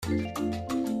Hi,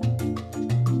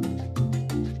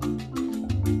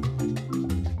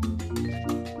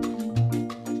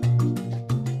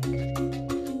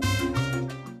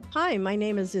 my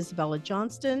name is Isabella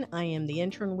Johnston. I am the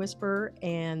Intern Whisperer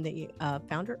and the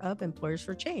founder of Employers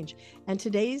for Change. And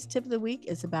today's tip of the week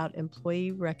is about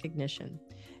employee recognition.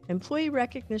 Employee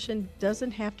recognition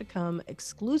doesn't have to come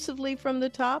exclusively from the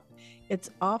top. It's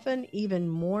often even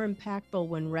more impactful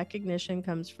when recognition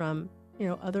comes from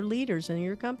other leaders in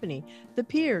your company, the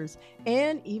peers,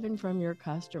 and even from your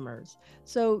customers.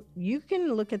 So you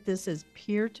can look at this as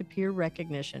peer-to-peer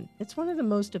recognition. It's one of the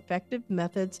most effective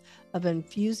methods of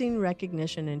infusing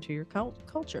recognition into your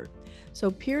culture. So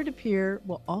peer-to-peer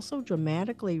will also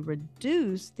dramatically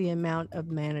reduce the amount of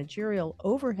managerial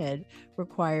overhead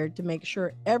required to make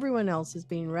sure everyone else is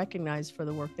being recognized for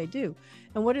the work they do.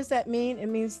 And what does that mean? It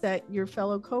means that your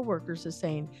fellow coworkers are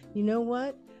saying, you know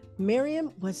what?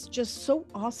 Mariam was just so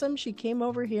awesome. She came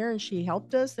over here and she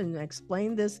helped us and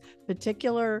explained this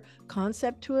particular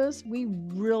concept to us. We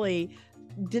really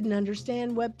didn't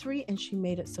understand Web3 and she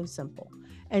made it so simple.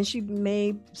 And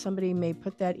somebody may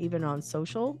put that even on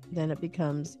social, then it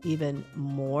becomes even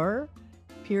more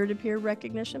peer-to-peer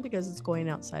recognition because it's going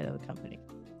outside of the company.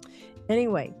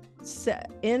 Anyway,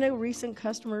 in a recent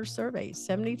customer survey,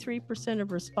 73%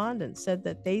 of respondents said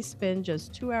that they spend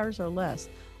just 2 hours or less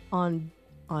on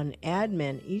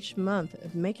admin each month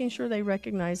of making sure they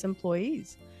recognize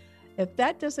employees. If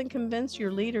that doesn't convince your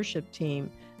leadership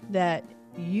team that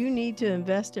you need to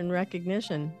invest in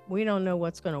recognition, we don't know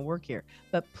what's going to work here.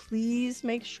 But please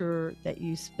make sure that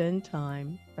you spend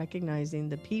time recognizing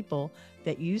the people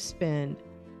that you spend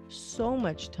so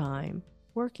much time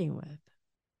working with.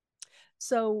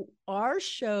 So our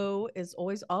show is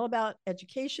always all about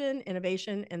education,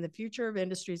 innovation, and the future of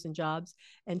industries and jobs.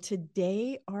 And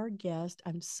today our guest,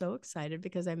 I'm so excited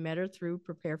because I met her through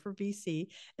Prepare for VC,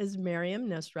 is Mariam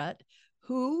Nusrat,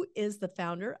 who is the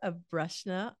founder of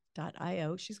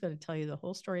Breshna.io. She's going to tell you the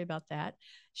whole story about that.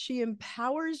 She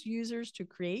empowers users to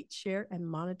create, share, and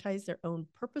monetize their own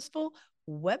purposeful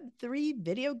Web3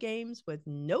 video games with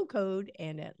no code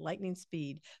and at lightning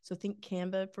speed. So think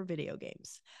Canva for video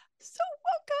games. So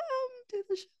welcome to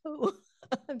the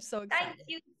show. I'm so excited. Thank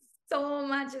you so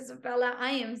much, Isabella.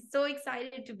 I am so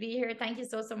excited to be here. Thank you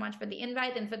so much for the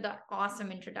invite and for the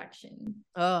awesome introduction.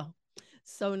 Oh,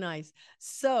 so nice.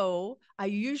 So I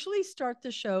usually start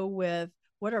the show with,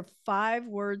 what are 5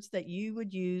 words that you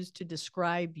would use to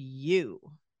describe you?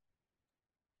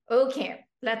 Okay,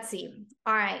 let's see.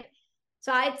 All right.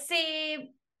 So I'd say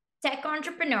tech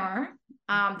entrepreneur.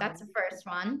 That's the first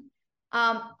one.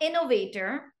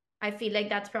 Innovator. I feel like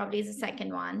that's probably the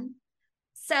second one.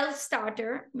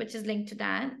 Self-starter, which is linked to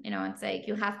that. It's like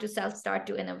you have to self-start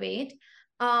to innovate.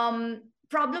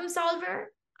 Problem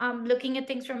solver. Looking at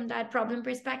things from that problem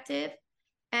perspective.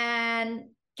 And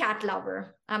cat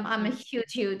lover. I'm a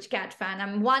huge cat fan.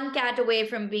 I'm one cat away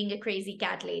from being a crazy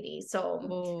cat lady.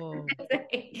 So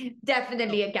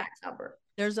definitely a cat lover.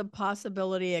 There's a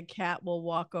possibility a cat will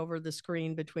walk over the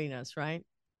screen between us, right?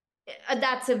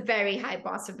 That's a very high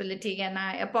possibility, and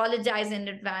I apologize in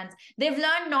advance. They've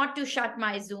learned not to shut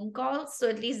my Zoom calls, so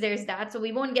at least there's that. So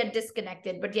we won't get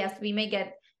disconnected, but yes, we may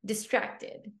get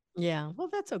distracted. Yeah, well,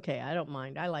 that's okay. I don't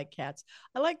mind. I like cats.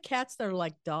 I like cats that are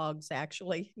like dogs,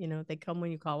 actually. They come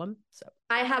when you call them. So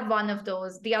I have one of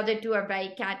those. The other two are very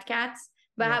cats,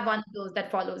 but I have one of those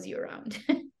that follows you around.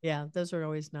 Yeah, those are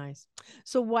always nice.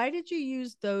 So why did you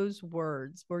use those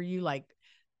words? Were you like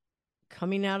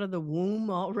coming out of the womb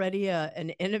already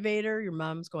an innovator? Your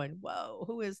mom's going, whoa,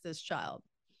 who is this child?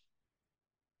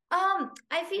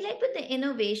 I feel like with the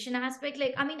innovation aspect,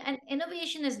 an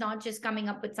innovation is not just coming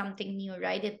up with something new,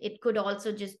 right? It could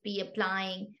also just be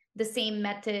applying the same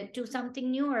method to something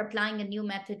new or applying a new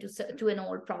method to an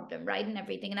old problem, right? And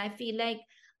everything. And I feel like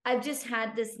I've just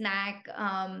had this knack,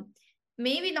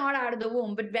 maybe not out of the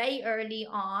womb, but very early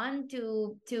on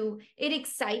to it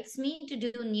excites me to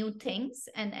do new things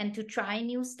and to try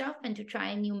new stuff and to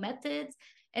try new methods.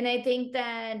 And I think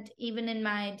that even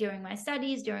during my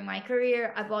studies, during my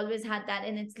career, I've always had that,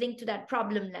 and it's linked to that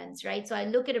problem lens, right? So I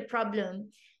look at a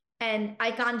problem and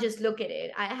I can't just look at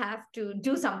it. I have to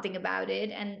do something about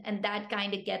it. And that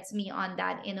kind of gets me on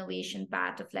that innovation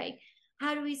path of like,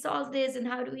 how do we solve this and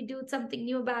how do we do something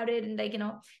new about it? And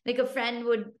like a friend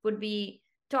would be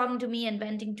talking to me and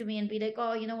venting to me and be like,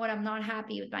 oh, you know what, I'm not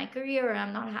happy with my career, or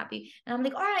I'm not happy. And I'm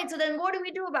like, all right, so then what do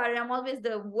we do about it? I'm always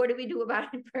the what do we do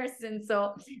about it person.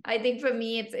 So I think for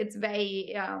me, it's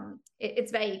very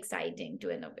exciting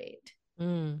to innovate.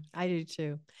 I do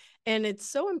too. And it's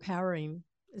so empowering.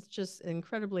 It's just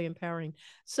incredibly empowering.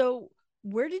 So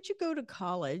where did you go to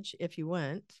college, if you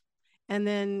went? And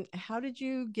then how did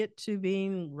you get to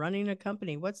being running a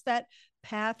company? What's that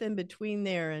path in between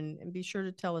there? And be sure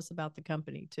to tell us about the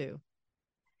company too.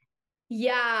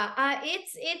 Yeah,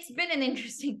 it's been an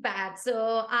interesting path.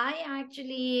 So I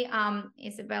actually,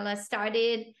 Isabella,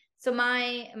 started. So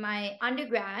my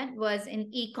undergrad was in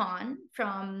econ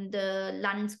from the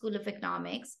London School of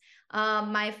Economics.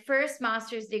 My first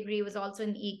master's degree was also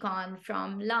in econ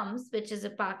from LUMS, which is a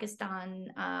Pakistan,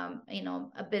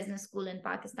 a business school in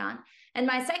Pakistan. And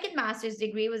my second master's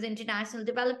degree was international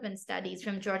development studies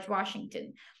from George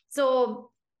Washington.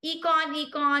 So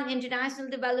econ, international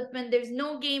development. There's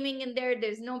no gaming in there.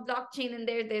 There's no blockchain in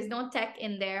there. There's no tech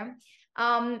in there.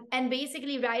 And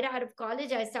basically, right out of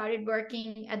college, I started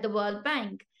working at the World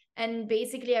Bank. And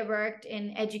basically, I worked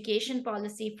in education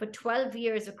policy for 12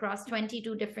 years across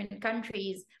 22 different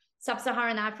countries,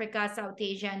 Sub-Saharan Africa, South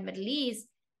Asia, and Middle East.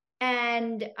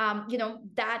 And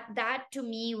that to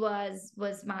me was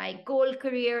my goal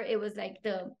career. It was like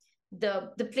the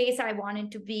place I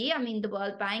wanted to be. I mean, the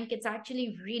World Bank, it's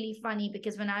actually really funny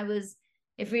because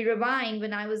if we rewind,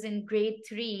 when I was in grade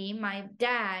 3, my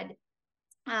dad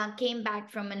came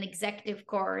back from an executive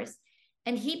course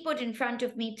and he put in front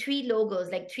of me three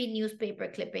logos, like three newspaper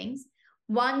clippings.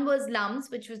 One was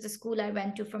LUMS, which was the school I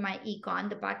went to for my econ,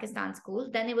 the Pakistan school.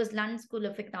 Then it was London School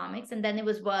of Economics, and then it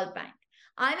was World Bank.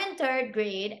 I'm in third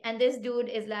grade, and this dude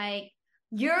is like,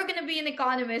 you're going to be an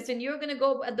economist and you're going to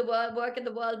go at the work at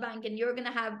the World Bank and you're going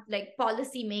to have like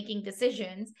policy making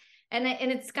decisions. And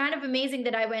it's kind of amazing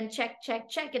that I went check, check,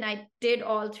 check. And I did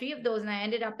all three of those. And I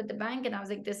ended up at the bank and I was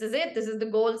like, this is it. This is the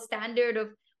gold standard of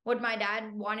what my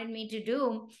dad wanted me to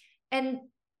do. And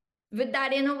with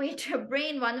that innovator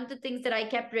brain, one of the things that I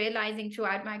kept realizing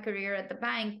throughout my career at the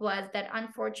bank was that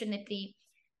unfortunately,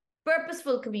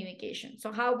 purposeful communication, so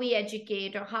how we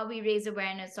educate or how we raise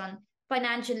awareness on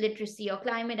financial literacy or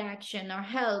climate action or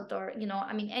health or,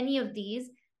 I mean, any of these,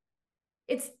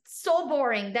 it's so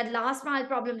boring. That last mile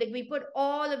problem, like we put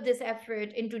all of this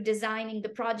effort into designing the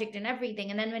project and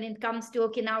everything, and then when it comes to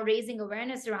okay, now raising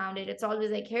awareness around it, it's always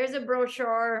like, here's a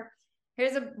brochure,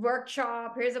 here's a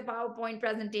workshop, here's a PowerPoint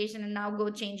presentation, and now go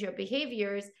change your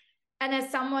behaviors. And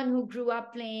as someone who grew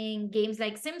up playing games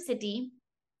like SimCity,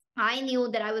 I knew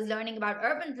that I was learning about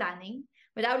urban planning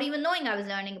without even knowing I was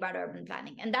learning about urban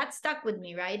planning, and that stuck with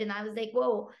me, right? And I was like,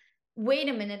 whoa, wait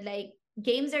a minute, like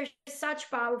games are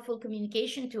such powerful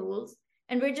communication tools,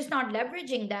 and we're just not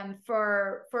leveraging them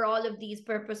for all of these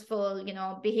purposeful,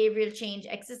 behavioral change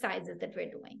exercises that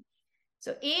we're doing.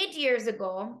 So 8 years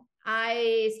ago,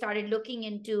 I started looking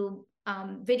into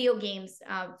video games,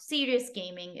 serious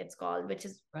gaming, it's called, which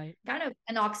is Right. kind of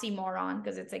an oxymoron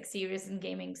because it's like serious and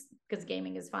gaming because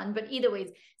gaming is fun. But either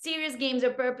ways, serious games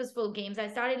or purposeful games, I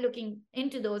started looking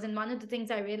into those. And one of the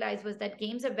things I realized was that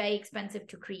games are very expensive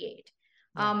to create.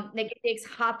 Yeah. Like it takes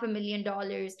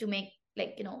 $500,000 to make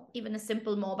like, even a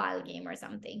simple mobile game or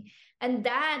something. And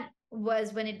that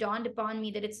was when it dawned upon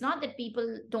me that it's not that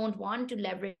people don't want to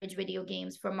leverage video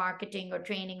games for marketing or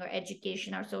training or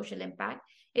education or social impact.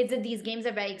 It's that these games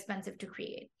are very expensive to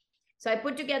create. So I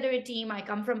put together a team. I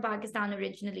come from Pakistan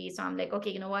originally. So I'm like, okay,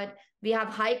 you know what? We have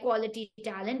high quality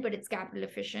talent, but it's capital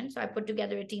efficient. So I put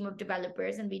together a team of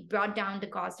developers and we brought down the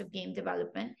cost of game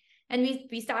development. And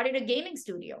we started a gaming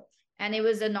studio. And it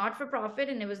was a not for profit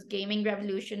and it was Gaming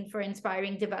Revolution for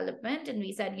Inspiring Development. And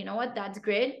we said, you know what? That's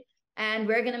great. And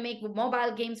we're going to make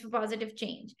mobile games for positive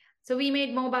change. So we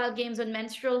made mobile games on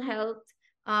menstrual health,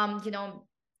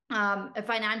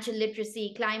 financial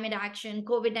literacy, climate action,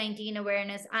 COVID-19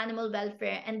 awareness, animal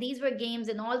welfare. And these were games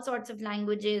in all sorts of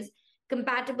languages,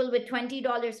 compatible with $20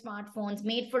 smartphones,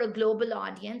 made for a global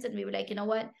audience. And we were like, you know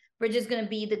what? We're just going to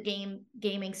be the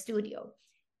gaming studio.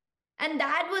 And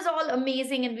that was all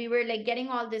amazing. And we were like getting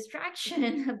all this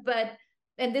traction.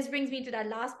 And this brings me to that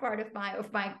last part of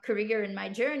my career and my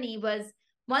journey was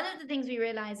one of the things we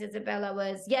realized, Isabella,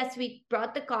 was yes, we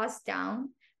brought the cost down,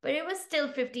 but it was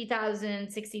still $50,000,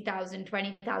 $60,000,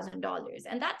 $20,000.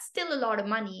 And that's still a lot of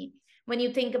money when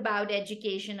you think about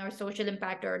education or social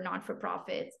impact or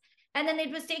not-for-profits. And then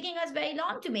it was taking us very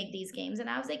long to make these games. And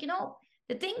I was like,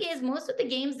 the thing is, most of the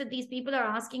games that these people are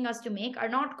asking us to make are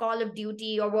not Call of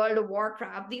Duty or World of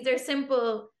Warcraft. These are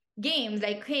simple games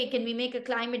like, hey, can we make a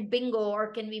climate bingo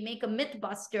or can we make a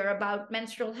mythbuster about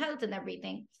menstrual health and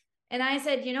everything? And I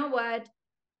said, you know what?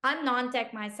 I'm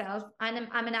non-tech myself. I'm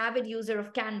an avid user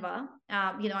of Canva.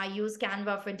 I use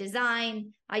Canva for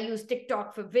design. I use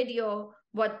TikTok for video.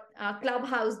 What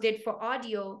Clubhouse did for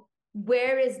audio.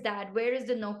 Where is that? Where is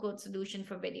the no-code solution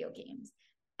for video games?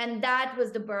 And that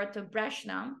was the birth of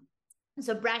Breshna.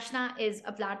 So Breshna is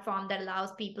a platform that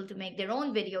allows people to make their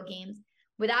own video games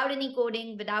without any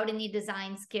coding, without any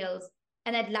design skills,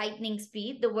 and at lightning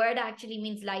speed. The word actually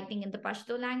means lightning in the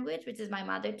Pashto language, which is my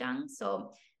mother tongue.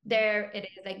 So there it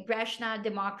is, like Breshna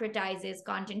democratizes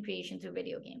content creation through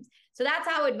video games. So that's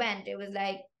how it went. It was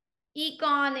like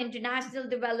econ, international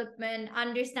development,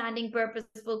 understanding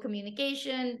purposeful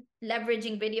communication,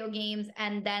 leveraging video games,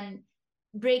 and then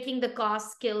breaking the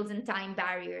cost, skills, and time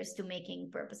barriers to making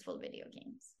purposeful video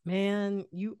games. Man,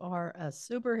 you are a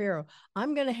superhero.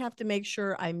 I'm going to have to make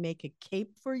sure I make a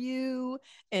cape for you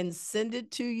and send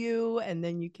it to you, and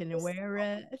then you can wear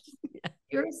it.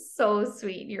 You're so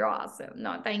sweet. You're awesome.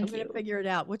 No, I'm thank going to you. figure it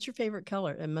out. What's your favorite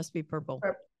color? It must be purple.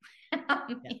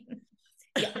 I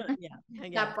Yeah. mean, yeah,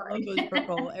 Yeah. that part. Logo's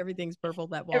purple. Everything's purple.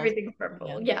 That wall's Everything's purple.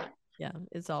 Yeah. purple. Yeah. Yeah,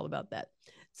 it's all about that.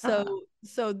 So Uh-huh.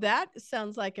 so that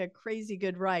sounds like a crazy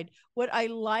good ride. What I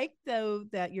like though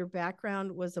that your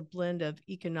background was a blend of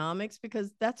economics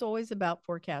because that's always about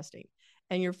forecasting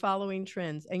and you're following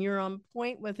trends and you're on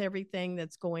point with everything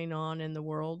that's going on in the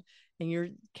world and you're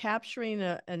capturing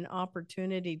an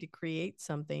opportunity to create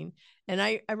something. And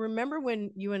I remember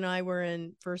when you and I were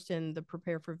in first in the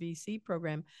Prepare for VC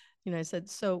program, I said,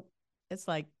 so it's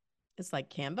like it's like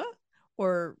Canva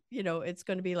or it's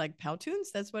going to be like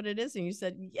Powtoons. That's what it is. And you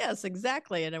said yes,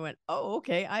 exactly. And I went, oh,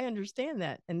 okay, I understand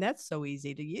that. And that's so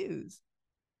easy to use.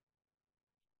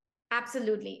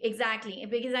 Absolutely. Exactly.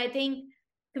 Because I think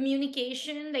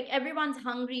communication, like everyone's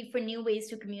hungry for new ways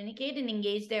to communicate and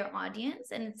engage their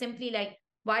audience. And it's simply like,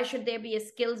 why should there be a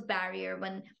skills barrier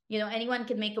when, anyone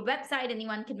can make a website,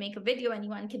 anyone can make a video,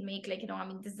 anyone can make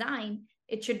design.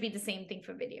 It should be the same thing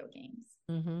for video games.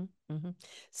 Mm-hmm, mm-hmm.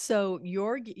 So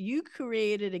you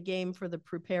created a game for the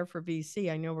Prepare for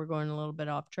VC. I know we're going a little bit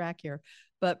off track here,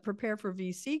 but Prepare for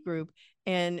VC group,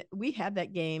 and we have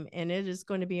that game, and it is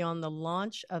going to be on the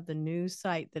launch of the new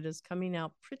site that is coming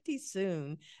out pretty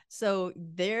soon. So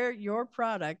your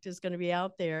product is going to be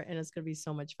out there, and it's going to be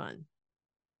so much fun.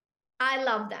 I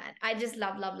love that. I just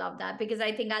love that because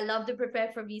I think I love the Prepare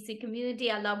for VC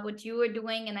community. I love what you are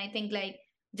doing. And I think like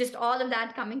just all of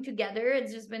that coming together,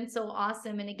 it's just been so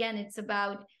awesome. And again, it's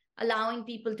about allowing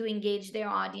people to engage their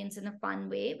audience in a fun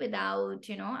way without,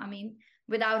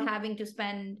 without having to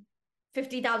spend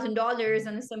 $50,000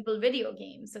 on a simple video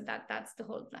game. So that's the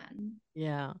whole plan.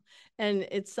 Yeah. And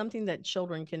it's something that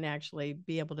children can actually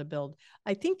be able to build.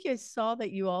 I think I saw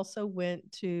that you also went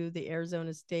to the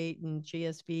Arizona State and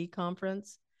GSV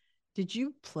conference. Did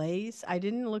you place? I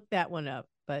didn't look that one up,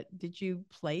 but did you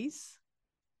place?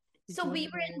 Did So you win we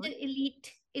an were in award? the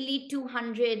elite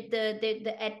 200,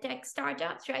 the edtech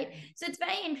startups, right? So it's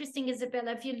very interesting,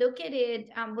 Isabella. If you look at it,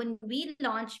 when we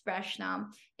launched Prashna,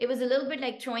 it was a little bit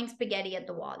like throwing spaghetti at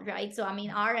the wall, right? So I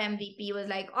mean, our MVP was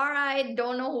like, all right,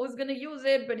 don't know who's gonna use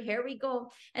it, but here we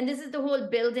go. And this is the whole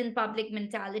build in public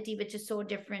mentality, which is so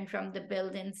different from the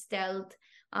build in stealth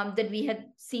that we had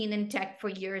seen in tech for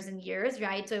years and years,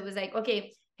 right? So it was like,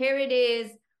 okay, here it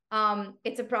is.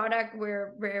 It's a product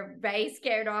we're very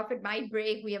scared of. It might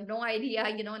break. We have no idea,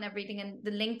 and everything. And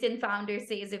the LinkedIn founder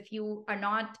says if you are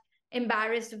not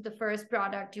embarrassed of the first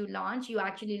product you launch, you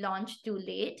actually launch too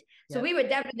late. So Yep. we were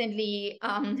definitely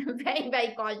very,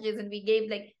 very cautious, and we gave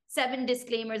like 7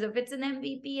 disclaimers of it's an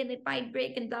MVP and it might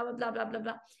break and blah blah blah blah blah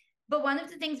blah. But one of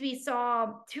the things we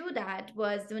saw through that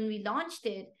was when we launched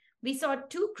it, we saw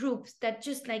 2 groups that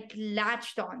just like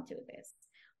latched onto this.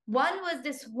 One was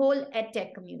this whole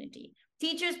edtech community,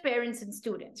 teachers, parents, and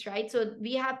students, right? So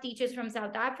we have teachers from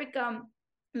South Africa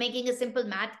making a simple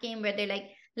math game where they're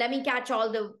like, let me catch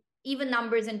all the even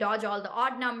numbers and dodge all the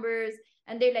odd numbers.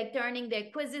 And they're like turning their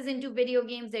quizzes into video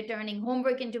games, they're turning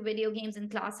homework into video games and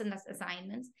class and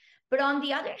assignments. But on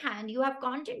the other hand, you have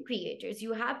content creators,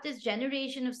 you have this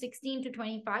generation of 16 to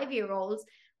 25-year-olds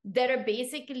that are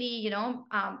basically,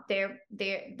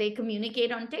 they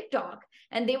communicate on TikTok,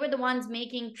 and they were the ones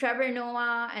making Trevor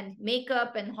Noah and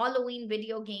makeup and Halloween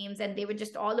video games, and they were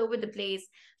just all over the place,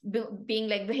 being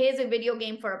like, here's a video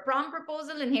game for a prom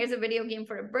proposal, and here's a video game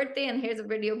for a birthday, and here's a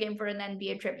video game for an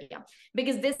NBA trivia,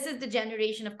 because this is the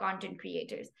generation of content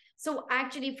creators. So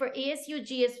actually, for ASU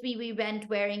GSV, we went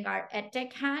wearing our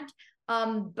edtech hat.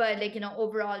 But like,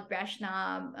 overall,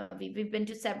 Prashna, we've been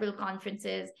to several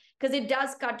conferences because it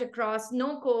does cut across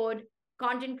no code,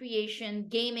 content creation,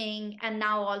 gaming, and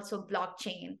now also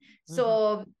blockchain. Mm-hmm.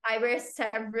 So I wear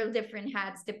several different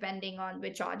hats depending on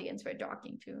which audience we're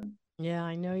talking to. Yeah,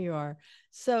 I know you are.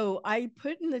 So I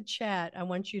put in the chat, I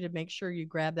want you to make sure you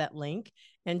grab that link.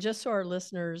 And just so our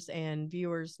listeners and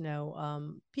viewers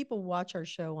know, people watch our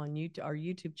show on YouTube, our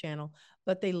YouTube channel,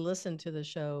 but they listen to the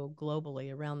show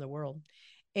globally around the world.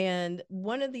 And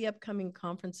one of the upcoming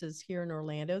conferences here in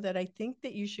Orlando that I think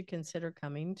that you should consider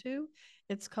coming to,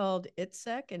 it's called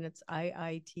ITSEC, and it's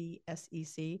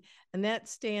IITSEC, and that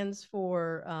stands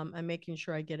for, I'm making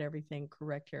sure I get everything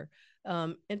correct here,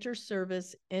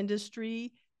 Interservice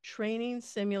Industry Training,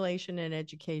 Simulation, and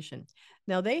Education.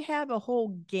 Now, they have a whole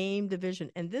game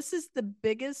division, and this is the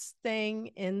biggest thing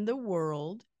in the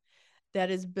world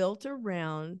that is built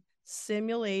around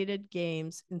simulated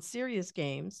games and serious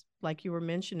games, like you were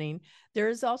mentioning. There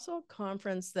is also a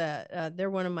conference that they're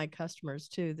one of my customers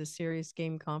too, the Serious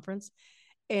Game Conference.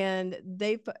 And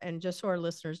just so our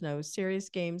listeners know, serious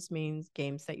games means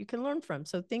games that you can learn from.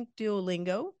 So think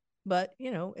Duolingo, but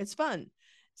it's fun.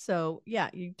 So yeah,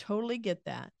 you totally get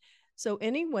that. So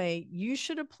anyway, you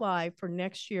should apply for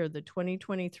next year, the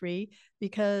 2023,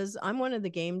 because I'm one of the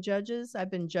game judges.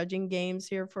 I've been judging games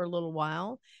here for a little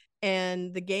while.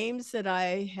 And the games that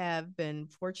I have been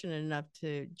fortunate enough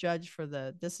to judge for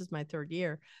this is my third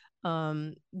year,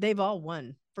 they've all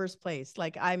won first place.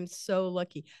 Like, I'm so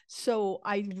lucky. So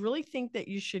I really think that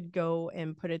you should go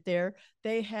and put it there.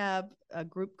 They have a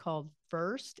group called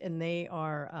First, and they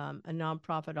are a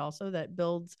nonprofit also that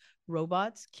builds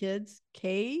robots, kids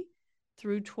K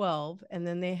through 12, and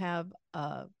then they have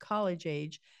college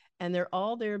age, and they're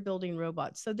all there building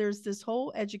robots. So there's this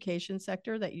whole education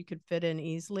sector that you could fit in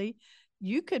easily.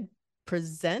 You could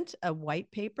present a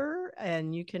white paper,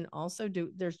 and you can also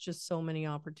there's just so many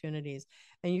opportunities,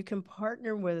 and you can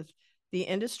partner with the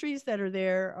industries that are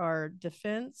there are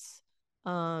defense,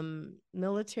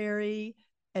 military,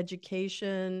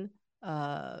 education,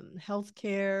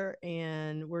 healthcare,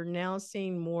 and we're now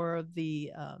seeing more of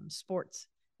the sports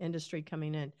industry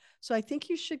coming in. So I think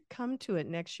you should come to it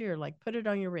next year, like put it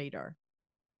on your radar.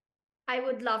 I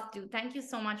would love to. Thank you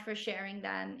so much for sharing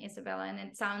that, Isabella. And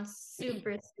it sounds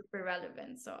super, super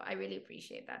relevant. So I really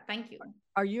appreciate that. Thank you.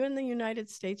 Are you in the United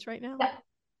States right now? Yeah.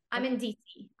 I'm in DC.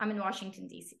 I'm in Washington,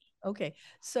 DC. Okay.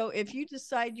 So if you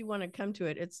decide you want to come to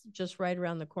it, it's just right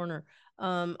around the corner.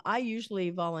 I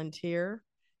usually volunteer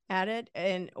at it,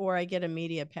 or I get a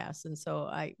media pass. And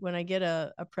so when I get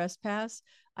a press pass,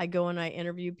 I go and I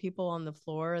interview people on the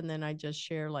floor, and then I just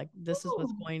share, like, this is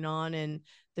what's going on in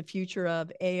the future of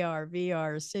AR,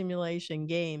 VR, simulation,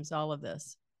 games, all of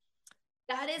this.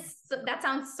 That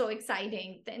sounds so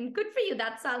exciting, and good for you.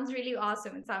 That sounds really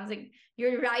awesome. It sounds like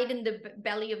you're right in the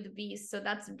belly of the beast. So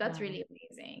that's really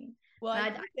amazing. Well,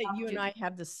 I think that you and I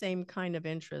have the same kind of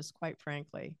interest, quite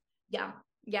frankly. Yeah,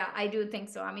 I do think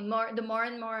so. I mean, the more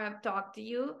and more I've talked to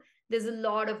you, there's a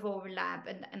lot of overlap,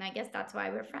 and I guess that's why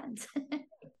we're friends.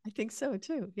 I think so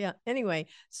too. Yeah. Anyway,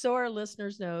 so our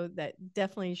listeners know that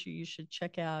definitely you should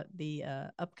check out the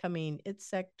upcoming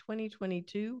ITSEC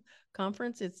 2022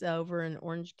 conference. It's over in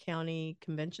Orange County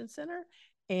Convention Center.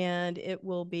 And it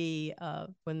will be,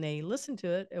 when they listen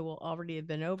to it, it will already have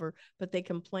been over, but they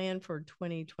can plan for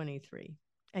 2023.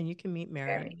 And you can meet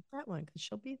Mariam at that one because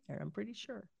she'll be there, I'm pretty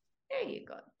sure. There you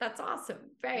go. That's awesome.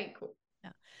 Very cool.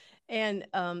 Yeah. And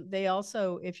they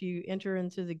also, if you enter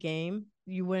into the game,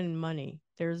 you win money.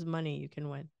 There's money you can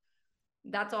win.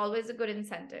 That's always a good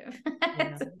incentive.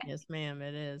 Yeah. Yes, ma'am,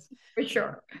 it is. For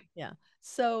sure. Yeah.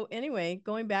 So anyway,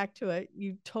 going back to it,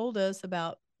 you told us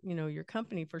about, your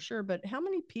company for sure, but how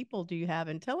many people do you have?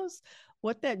 And tell us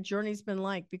what that journey's been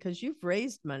like, because you've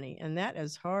raised money and that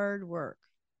is hard work.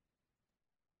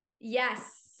 Yes.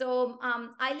 So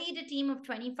I lead a team of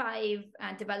 25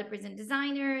 developers and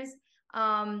designers.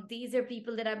 These are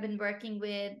people that I've been working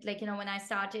with. Like, when I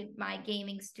started my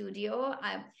gaming studio,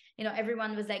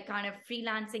 everyone was like kind of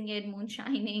freelancing it,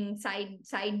 moonshining, side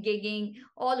gigging,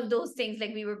 all of those things.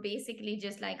 Like, we were basically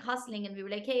just like hustling, and we were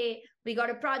like, hey, we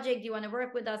got a project, do you want to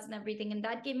work with us and everything? And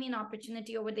that gave me an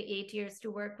opportunity over the 8 years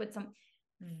to work with some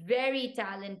very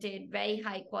talented, very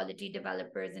high quality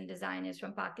developers and designers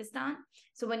from Pakistan.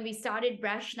 So when we started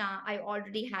Brashna, I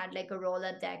already had like a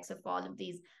Rolodex of all of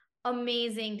these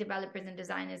amazing developers and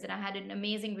designers that I had an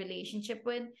amazing relationship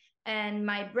with. And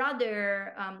my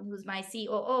brother, who's my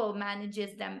COO,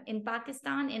 manages them in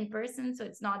Pakistan in person. So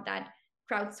it's not that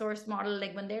crowdsourced model.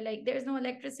 Like, when they're like, there's no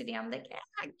electricity, I'm like, yeah,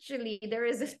 actually there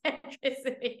is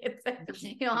electricity. It's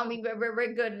I mean,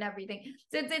 we're good and everything.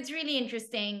 So it's really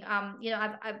interesting.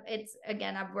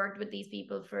 I've worked with these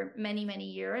people for many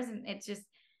years, and it's just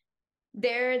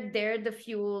they're the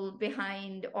fuel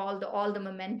behind all the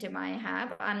momentum I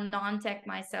have. I'm non-tech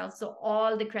myself, so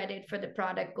all the credit for the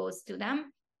product goes to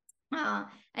them.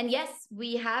 And yes,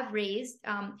 we have raised.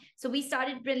 So we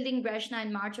started building Breshna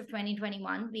in March of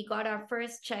 2021. We got our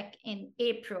first check in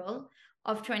April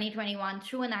of 2021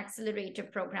 through an accelerator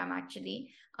program, actually,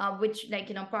 which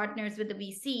partners with the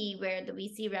VC, where the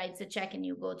VC writes a check and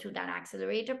you go through that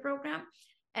accelerator program.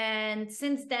 And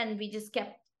since then, we just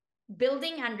kept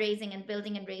building and raising and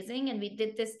building and raising. And we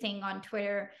did this thing on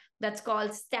Twitter that's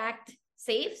called stacked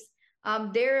safes.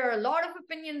 There are a lot of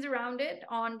opinions around it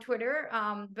on Twitter,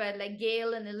 but like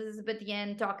Gail and Elizabeth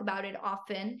Yen talk about it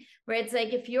often, where it's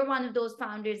like if you're one of those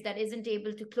founders that isn't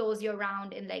able to close your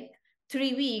round in like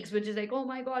 3 weeks, which is like, oh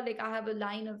my God, like I have a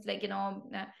line of like,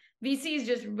 VCs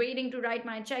just waiting to write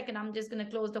my check and I'm just going to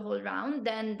close the whole round,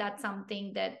 then that's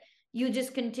something that you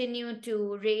just continue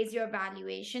to raise your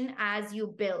valuation as you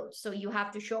build. So you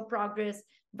have to show progress,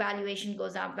 valuation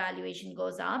goes up,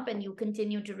 and you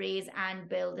continue to raise and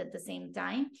build at the same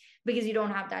time because you don't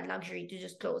have that luxury to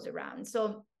just close around.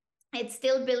 So it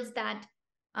still builds that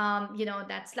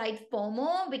that slight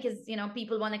FOMO because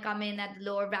people want to come in at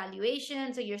lower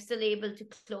valuation, so you're still able to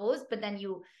close, but then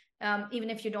you even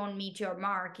if you don't meet your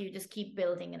mark, you just keep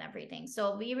building and everything.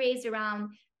 So we raised around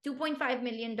 $2.5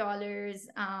 million,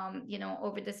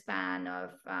 over the span of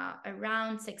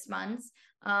around 6 months.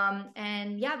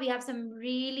 And yeah, we have some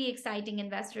really exciting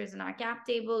investors in our cap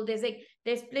table.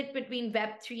 They're split between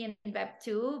Web3 and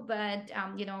Web2, but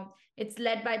it's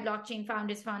led by Blockchain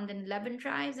Founders Fund and 11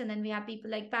 Tribes. And then we have people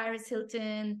like Paris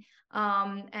Hilton,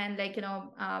 and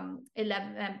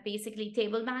 11 basically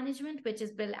Table Management, which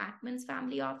is Bill Ackman's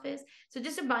family office. So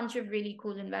just a bunch of really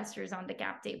cool investors on the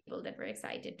cap table that we're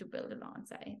excited to build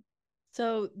alongside.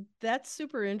 So that's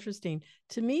super interesting.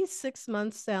 To me, 6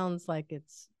 months sounds like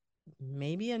it's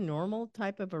maybe a normal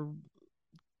type of a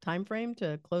time frame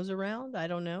to close around. I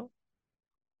don't know.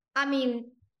 I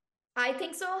mean, I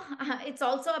think so. It's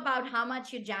also about how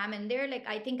much you jam in there. Like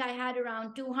I think I had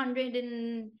around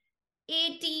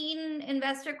 218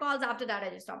 investor calls. After that, I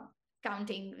just stopped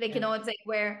counting. Like, it's like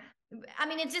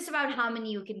it's just about how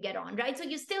many you can get on, right? So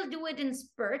you still do it in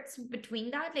spurts between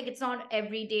that. Like it's not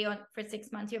every day for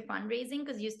 6 months you're fundraising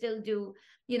because you still do,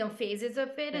 phases of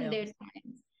it. And there's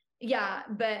times. Yeah.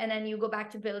 And then you go back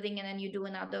to building and then you do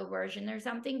another version or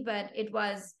something. But it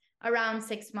was around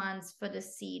 6 months for the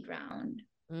seed round.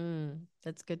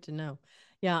 That's good to know.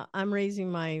 Yeah, I'm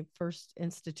raising my first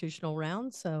institutional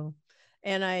round.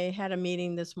 And I had a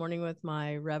meeting this morning with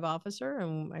my rev officer,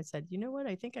 and I said, you know what?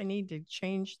 I think I need to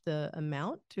change the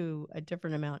amount to a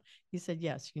different amount. He said,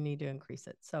 yes, you need to increase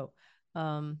it. So,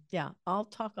 yeah, I'll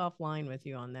talk offline with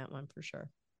you on that one for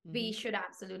sure. We should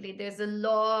absolutely. There's a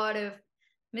lot of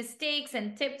mistakes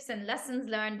and tips and lessons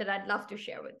learned that I'd love to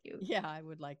share with you. Yeah, I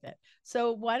would like that.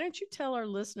 So, why don't you tell our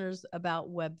listeners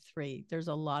about Web3? There's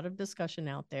a lot of discussion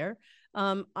out there.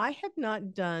 I have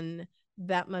not done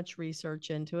that much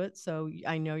research into it, so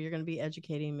I know you're going to be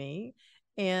educating me.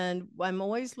 And I'm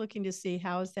always looking to see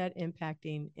how is that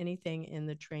impacting anything in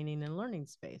the training and learning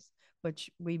space, which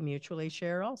we mutually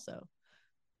share also.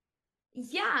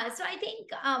 So I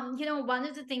think one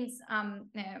of the things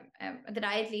that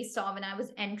I at least saw when I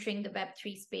was entering the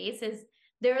Web3 space is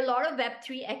there are a lot of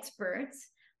Web3 experts,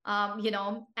 and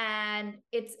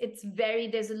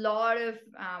there's a lot of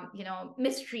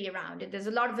mystery around it. There's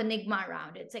a lot of enigma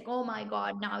around it. It's like, oh my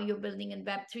God, now you're building in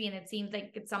Web3 and it seems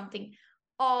like it's something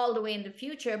all the way in the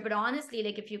future. But honestly,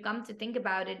 like if you come to think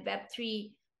about it,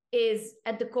 Web3 is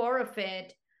at the core of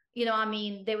it.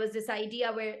 There was this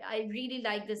idea where I really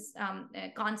like this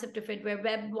concept of it, where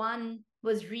Web 1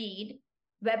 was read,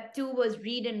 Web 2 was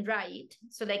read and write.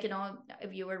 So,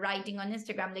 if you were writing on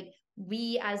Instagram, like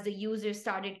we as the user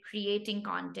started creating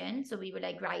content. So, we were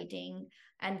like writing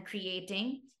and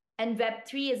creating. And Web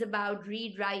 3 is about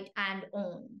read, write, and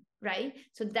own, right?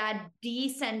 So, that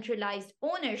decentralized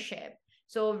ownership.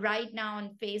 So, right now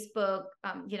on Facebook,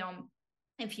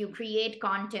 if you create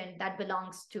content that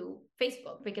belongs to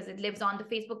Facebook because it lives on the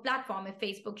Facebook platform, if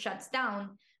Facebook shuts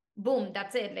down, boom,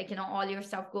 that's it. All your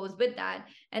stuff goes with that.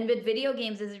 And with video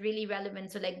games is really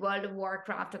relevant. So like World of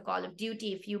Warcraft or Call of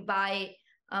Duty, if you buy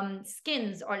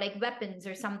skins or like weapons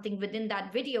or something within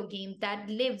that video game, that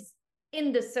lives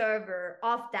in the server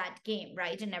of that game,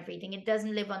 right? And everything. It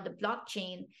doesn't live on the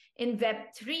blockchain. In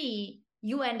Web3,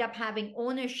 you end up having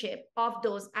ownership of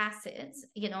those assets,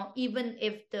 even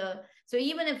if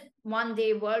one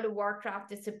day World of Warcraft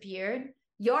disappeared,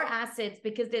 your assets,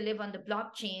 because they live on the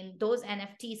blockchain, those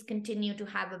NFTs continue to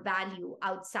have a value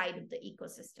outside of the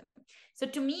ecosystem. So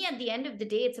to me, at the end of the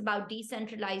day, it's about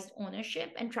decentralized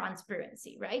ownership and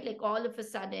transparency, right? Like all of a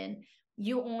sudden,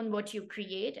 you own what you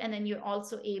create, and then you're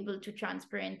also able to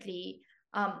transparently,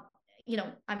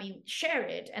 share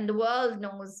it. And the world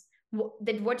knows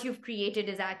that what you've created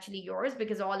is actually yours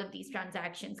because all of these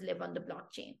transactions live on the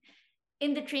blockchain.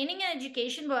 In the training and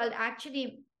education world,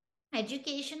 actually,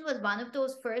 education was one of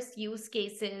those first use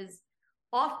cases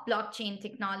of blockchain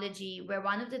technology, where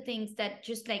one of the things that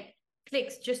just like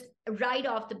clicks just right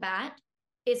off the bat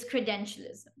is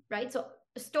credentialism, right? So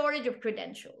storage of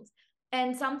credentials.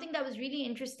 And something that was really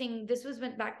interesting, this was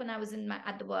back when I was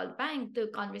at the World Bank, the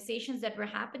conversations that were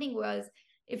happening was,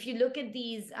 if you look at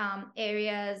these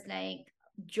areas like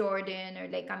Jordan, or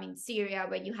like, I mean, Syria,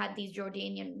 where you had these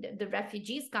Jordanian, the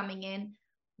refugees coming in,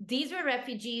 these were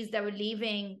refugees that were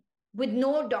leaving with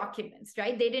no documents,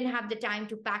 right? They didn't have the time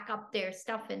to pack up their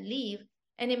stuff and leave.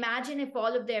 And imagine if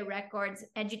all of their records,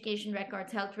 education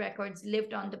records, health records,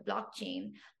 lived on the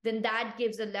blockchain, then that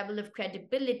gives a level of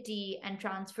credibility and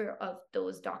transfer of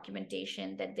those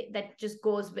documentation that just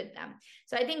goes with them.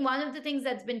 So I think one of the things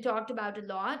that's been talked about a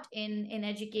lot in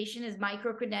education is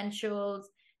micro credentials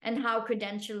and how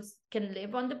credentials can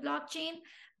live on the blockchain.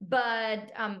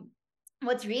 But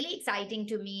what's really exciting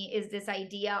to me is this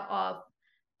idea of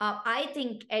I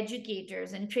think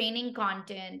educators and training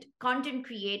content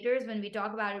creators, when we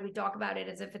talk about it, we talk about it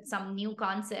as if it's some new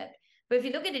concept. But if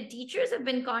you look at it, teachers have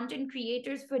been content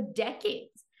creators for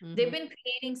decades. Mm-hmm. They've been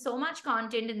creating so much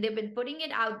content and they've been putting it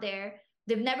out there.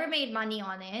 They've never made money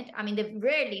on it. I mean, they've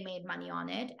rarely made money on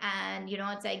it. And,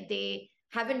 it's like they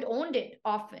haven't owned it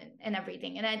often and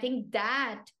everything. And I think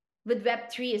that with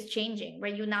Web3 is changing,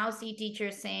 where you now see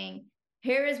teachers saying,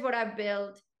 here is what I've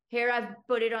built. Here I've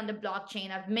put it on the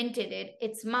blockchain, I've minted it,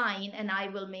 it's mine, and I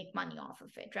will make money off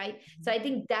of it, right? Mm-hmm. So I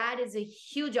think that is a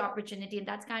huge opportunity. And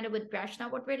that's kind of with Prashna,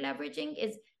 what we're leveraging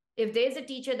is, if there's a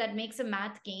teacher that makes a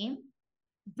math game,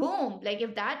 boom, like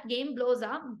if that game blows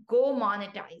up, go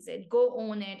monetize it, go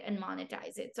own it and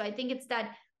monetize it. So I think it's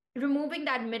that removing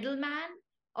that middleman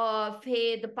of,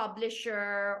 hey, the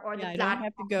publisher or the platform. I don't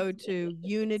have to go to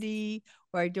Unity,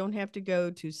 or I don't have to go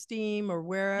to Steam or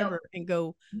wherever and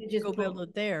go build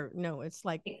it there. No, it's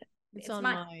like it's on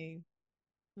my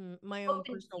own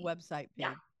personal website page.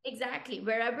 Yeah, exactly.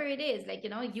 Wherever it is, like,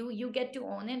 you get to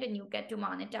own it and you get to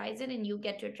monetize it and you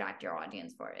get to attract your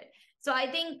audience for it. So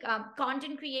I think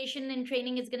content creation and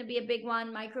training is going to be a big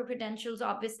one. Micro credentials,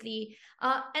 obviously.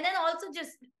 And then also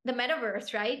just the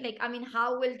metaverse, right? Like, I mean,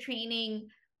 how will training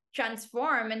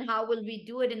transform and how will we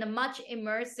do it in a much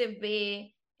immersive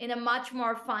way, in a much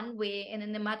more fun way, and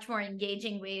in a much more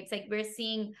engaging way? It's like we're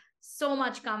seeing so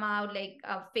much come out. Like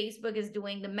Facebook is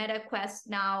doing the Meta Quest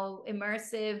now,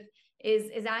 immersive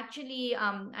is actually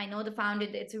I know the founder,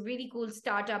 it's a really cool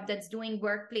startup that's doing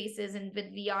workplaces and with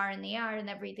VR and AR and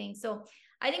everything. So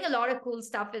I think a lot of cool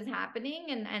stuff is happening,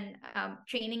 and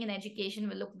training and education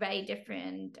will look very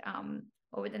different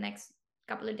over the next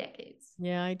couple of decades.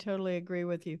 Yeah, I totally agree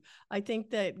with you. I think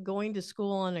that going to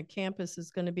school on a campus is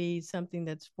going to be something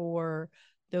that's for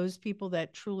those people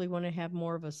that truly want to have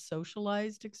more of a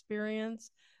socialized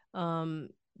experience.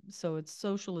 So it's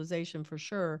socialization for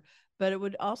sure, but it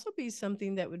would also be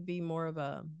something that would be more of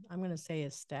a, I'm going to say,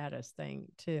 a status thing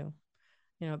too.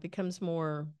 It becomes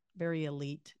more very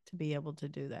elite to be able to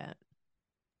do that.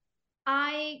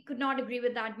 I could not agree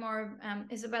with that more,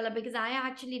 Isabella, because I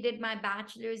actually did my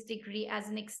bachelor's degree as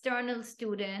an external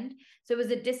student. So it was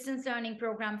a distance learning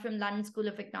program from London School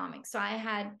of Economics. So I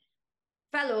had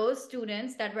fellow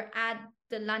students that were at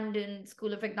the London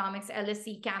School of Economics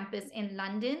LSE campus in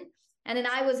London. And then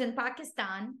I was in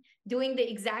Pakistan doing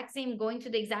the exact same, going to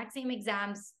the exact same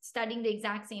exams, studying the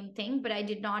exact same thing, but I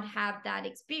did not have that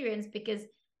experience because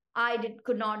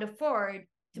could not afford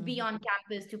to be on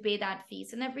campus to pay that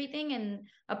fees and everything. And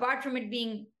apart from it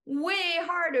being way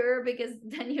harder, because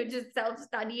then you're just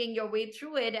self-studying your way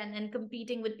through it and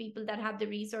competing with people that have the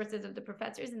resources of the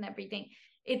professors and everything,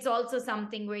 it's also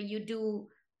something where you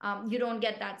don't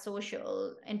get that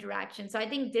social interaction. So I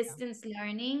think distance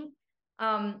learning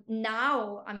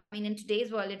now, I mean, in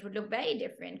today's world, it would look very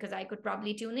different, because I could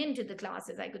probably tune into the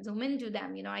classes, I could zoom into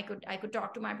them, I could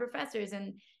talk to my professors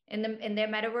and in their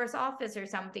metaverse office or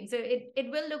something. So it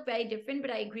will look very different,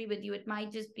 but I agree with you. It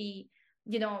might just be,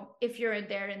 if you're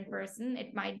there in person,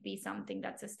 it might be something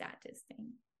that's a status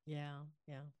thing. Yeah.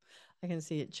 I can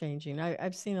see it changing.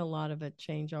 I've seen a lot of it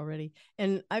change already.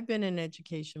 And I've been in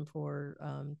education for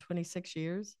 26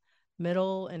 years,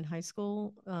 middle and high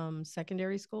school,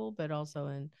 secondary school, but also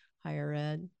in higher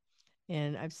ed.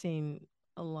 And I've seen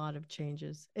a lot of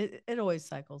changes. It always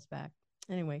cycles back.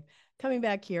 Anyway, coming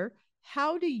back here,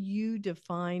 how do you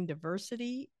define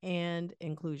diversity and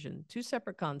inclusion? Two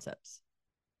separate concepts.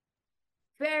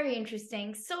 Very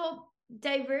interesting. So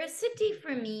diversity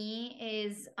for me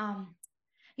is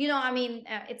I mean,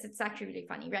 it's actually really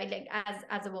funny, right? Like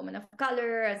as a woman of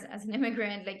color, as an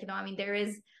immigrant, like, I mean, there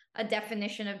is a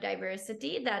definition of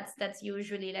diversity that's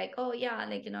usually like, oh yeah,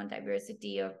 like,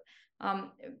 diversity of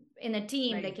in a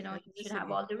team, right. Like, you should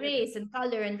have all the race and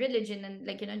color and religion and,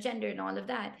 like, gender and all of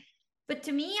that. But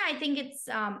to me, I think it's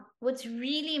what's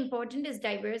really important is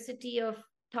diversity of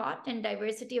thought and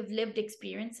diversity of lived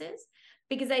experiences.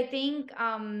 Because I think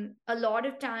a lot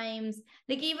of times,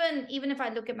 like even if I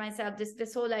look at myself,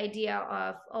 this whole idea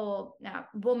of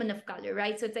woman of color,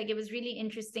 right? So it's like it was really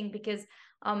interesting because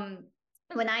um,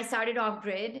 when I started off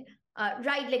grid,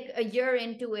 right, like a year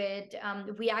into it,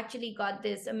 we actually got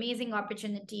this amazing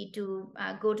opportunity to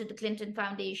go to the Clinton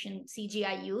Foundation,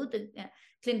 CGIU, the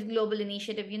Clinton Global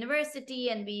Initiative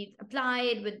University, and we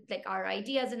applied with like our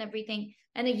ideas and everything.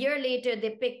 And a year later,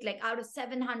 they picked like out of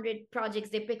 700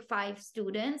 projects, they picked 5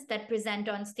 students that present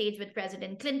on stage with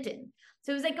President Clinton.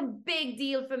 So it was like a big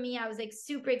deal for me. I was like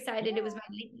super excited. It was my,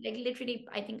 like literally,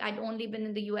 I think I'd only been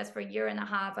in the US for a year and a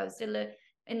half. I was still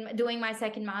in doing my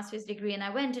second master's degree, and I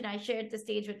went and I shared the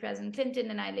stage with President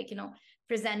Clinton, and I like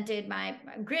presented my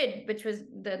grid, which was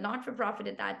the not-for-profit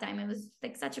at that time. It was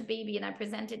like such a baby, and I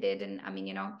presented it, and I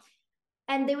mean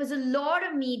and there was a lot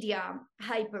of media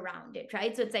hype around it,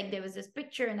 right? So it's like there was this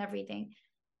picture and everything.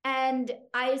 And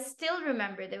I still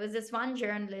remember there was this one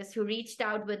journalist who reached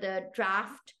out with a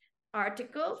draft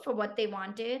article for what they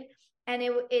wanted, and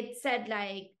it said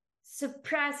like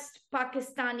suppressed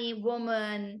Pakistani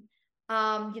woman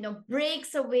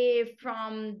breaks away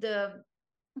from the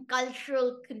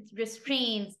cultural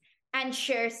restraints and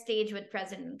shares stage with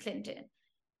President Clinton.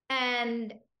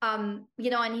 And and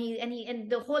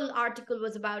the whole article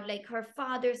was about like her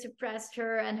father suppressed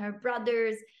her and her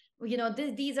brothers.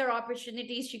 These are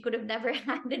opportunities she could have never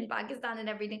had in Pakistan and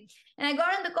everything. And I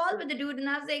got on the call with the dude, and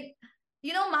I was like,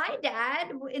 my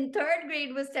dad in third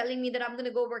grade was telling me that I'm going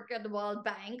to go work at the World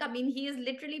Bank. I mean, he has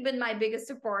literally been my biggest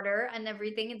supporter and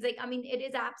everything. It's like, I mean, it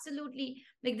is absolutely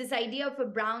like this idea of a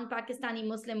brown Pakistani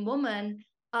Muslim woman.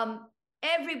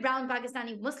 Every brown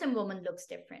Pakistani Muslim woman looks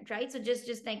different, right? So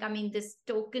just like, I mean, this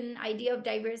token idea of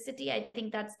diversity, I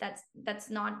think that's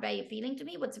not very appealing to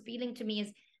me. What's appealing to me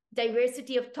is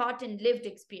diversity of thought and lived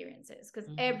experiences, because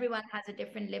everyone has a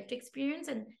different lived experience,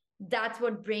 and that's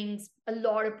what brings a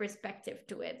lot of perspective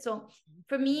to it. So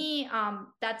for me,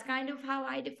 that's kind of how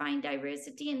I define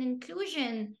diversity. And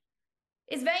inclusion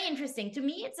is very interesting. To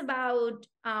me, it's about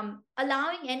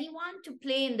allowing anyone to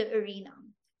play in the arena.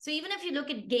 So even if you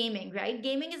look at gaming, right?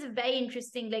 Gaming is a very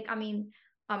interesting, like, I mean,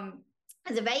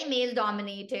 it's a very male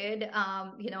dominated,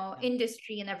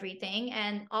 industry and everything.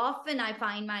 And often I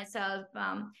find myself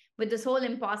with this whole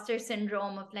imposter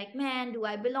syndrome of like, man, do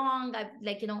I belong?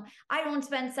 I don't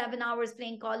spend 7 hours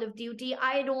playing Call of Duty.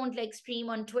 I don't like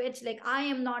stream on Twitch. Like, I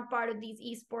am not part of these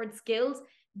esports skills.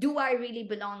 Do I really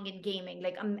belong in gaming?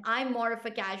 Like, I'm more of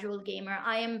a casual gamer.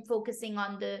 I am focusing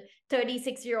on the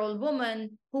 36-year-old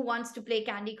woman who wants to play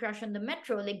Candy Crush on the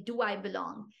metro. Like, do I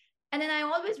belong? And then I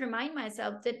always remind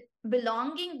myself that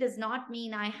belonging does not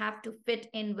mean I have to fit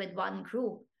in with one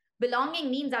group.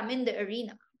 Belonging means I'm in the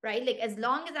arena, right? Like, as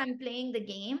long as I'm playing the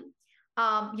game,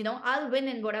 I'll win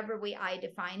in whatever way I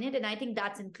define it. And I think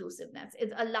that's inclusiveness.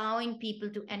 It's allowing people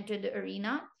to enter the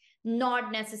arena,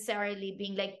 not necessarily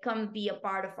being like, come be a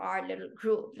part of our little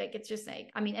group. Like, it's just like,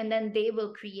 I mean, and then they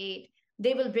will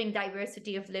bring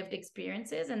diversity of lived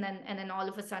experiences, and then all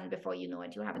of a sudden, before you know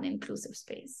it, you have an inclusive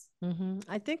space.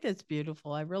 I think that's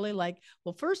beautiful. I really like,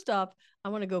 well, first off, I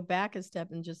want to go back a step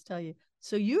and just tell you.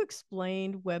 So you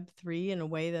explained Web3 in a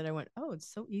way that I went, oh,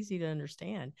 it's so easy to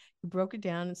understand. You broke it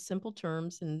down in simple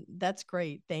terms, and that's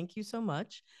great. Thank you so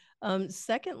much.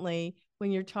 Secondly,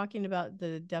 when you're talking about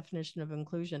the definition of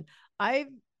inclusion, I've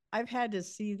had to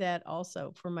see that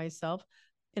also for myself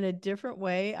in a different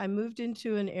way. I moved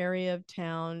into an area of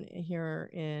town here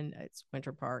it's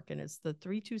Winter Park, and it's the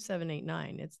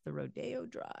 32789. It's the Rodeo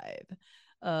Drive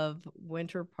of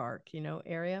Winter Park,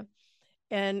 area.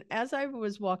 And as I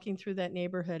was walking through that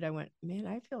neighborhood, I went, man,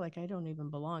 I feel like I don't even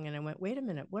belong. And I went, wait a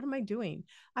minute, what am I doing?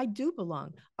 I do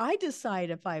belong. I decide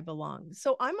if I belong.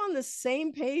 So I'm on the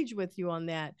same page with you on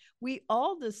that. We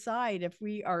all decide if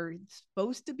we are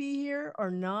supposed to be here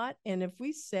or not. And if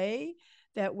we say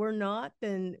that we're not,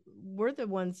 then we're the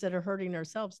ones that are hurting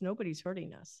ourselves. Nobody's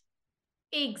hurting us.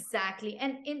 Exactly.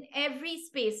 And in every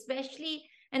space, especially,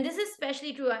 and this is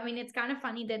especially true, I mean, it's kind of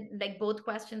funny that like both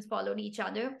questions followed each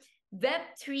other.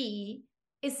 Web3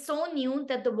 is so new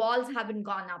that the walls haven't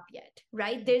gone up yet,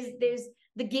 right? There's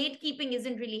the gatekeeping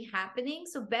isn't really happening.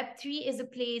 So Web3 is a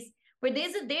place where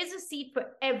there's a seat for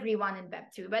everyone in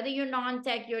Web3, whether you're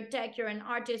non-tech, you're tech, you're an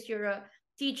artist, you're a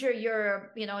teacher,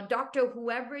 you're a doctor,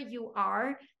 whoever you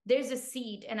are, there's a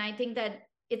seat. And I think that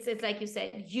it's like you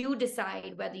said, you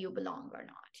decide whether you belong or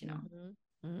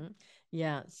not.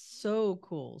 Yeah, so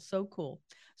cool, so cool.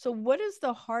 So what is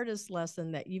the hardest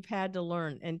lesson that you've had to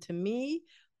learn? And to me,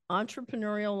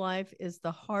 entrepreneurial life is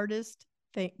the hardest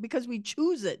thing because we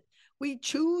choose it. We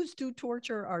choose to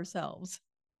torture ourselves.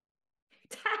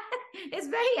 It's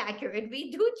very accurate.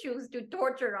 We do choose to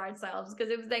torture ourselves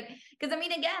because it was like, because I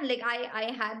mean, again, like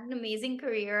I had an amazing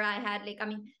career. I had like, I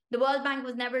mean, the World Bank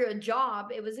was never a job,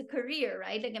 it was a career,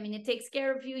 right? Like, I mean, it takes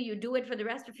care of you. You do it for the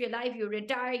rest of your life. You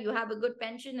retire, you have a good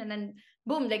pension, and then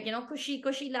boom, like, you know,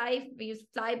 cushy life. You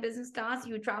fly business class,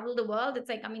 you travel the world. It's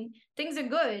like, I mean, things are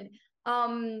good.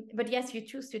 But yes, you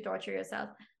choose to torture yourself.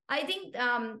 I think,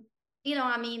 you know,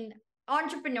 I mean,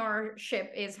 entrepreneurship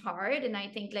is hard, and I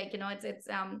think, like, you know, it's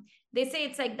they say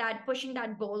it's like that, pushing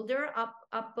that boulder up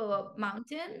a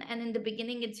mountain, and in the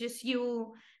beginning it's just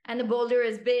you, and the boulder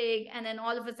is big, and then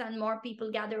all of a sudden more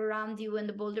people gather around you, and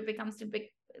the boulder becomes to big,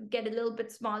 get a little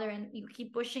bit smaller, and you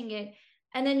keep pushing it,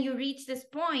 and then you reach this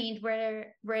point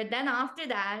where then after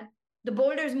that the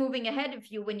boulder is moving ahead of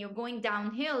you when you're going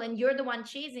downhill, and you're the one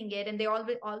chasing it, and they all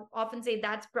often say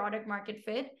that's product market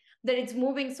fit, that it's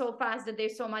moving so fast that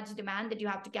there's so much demand that you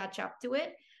have to catch up to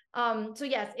it. So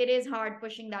yes, it is hard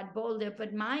pushing that boulder,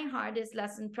 but my hardest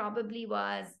lesson probably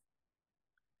was,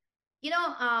 you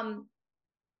know,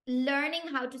 learning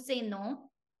how to say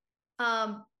no,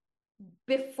 um,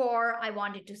 before I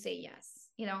wanted to say yes.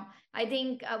 You know, I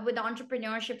think with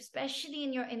entrepreneurship, especially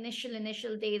in your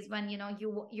initial days, when you know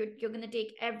you're going to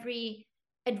take every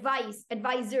advisors.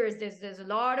 There's a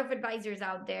lot of advisors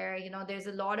out there. You know, there's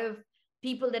a lot of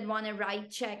people that want to write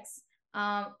checks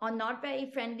on not very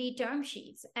friendly term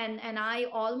sheets, and I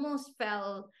almost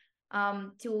fell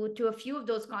to a few of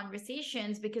those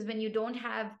conversations, because when you don't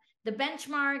have the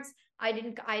benchmarks, I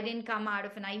didn't come out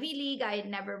of an Ivy League. I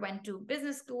never went to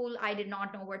business school. I did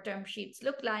not know what term sheets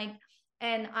look like.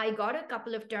 And I got a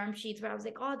couple of term sheets where I was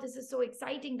like, oh, this is so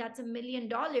exciting. That's $1 million.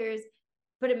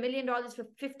 But $1 million for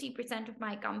 50% of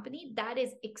my company, that is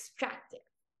extractive,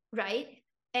 right?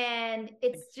 And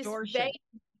it's just Extortion. very,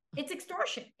 it's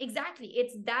extortion. Exactly.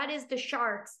 It's that is the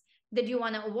sharks that you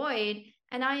want to avoid.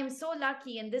 And I am so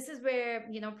lucky. And this is where,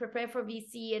 you know, Prepare for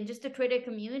VC and just the Twitter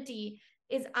community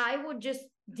is, I would just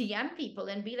DM people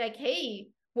and be like, hey,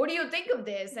 what do you think of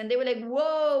this? And they were like,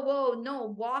 whoa,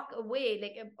 no, walk away,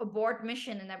 like abort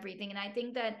mission and everything. And I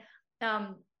think that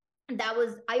um, that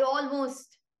was, I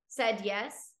almost said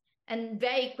yes. And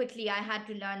very quickly, I had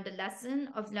to learn the lesson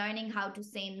of learning how to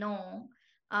say no.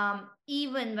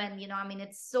 Even when, you know, I mean,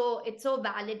 it's so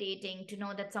validating to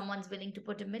know that someone's willing to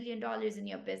put $1 million in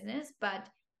your business, but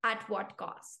at what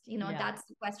cost? You know, Yeah. that's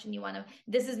the question you want to.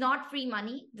 This is not free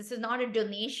money. This is not a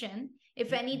donation.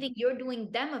 If Mm-mm. anything, you're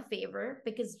doing them a favor,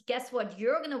 because guess what?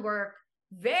 You're going to work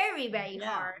very, very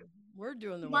Yeah. hard We're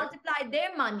doing to the work. multiply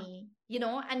their money, you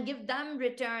know, and give them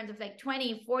returns of like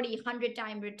 20, 40, 100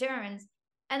 time returns.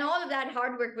 And all of that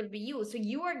hard work will be you. So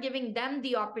you are giving them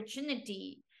the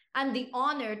opportunity and the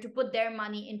honor to put their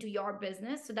money into your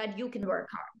business so that you can work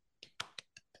hard.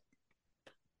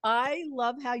 I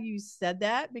love how you said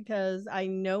that, because I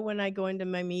know when I go into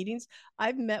my meetings,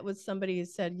 I've met with somebody who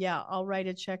said, "Yeah, I'll write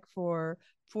a check for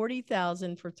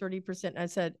 40,000 for 30%." I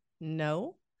said,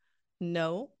 "No,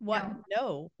 no, what? No.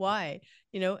 No, why?"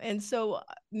 And so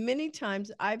many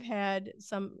times I've had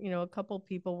a couple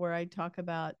people where I talk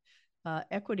about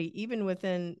equity, even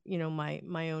within,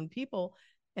 my own people.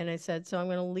 And I said, so I'm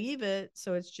going to leave it.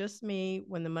 So it's just me.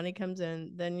 When the money comes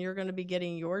in, then you're going to be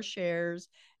getting your shares,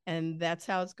 and that's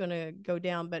how it's going to go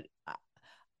down. But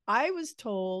I was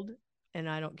told, and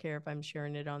I don't care if I'm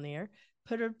sharing it on the air,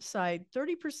 put aside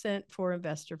 30% for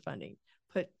investor funding,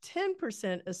 put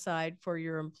 10% aside for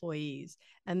your employees,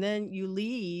 and then you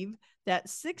leave that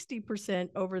 60%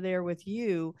 over there with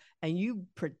you, and you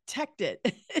protect it.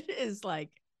 It is like,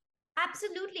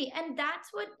 Absolutely. And that's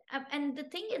what, and the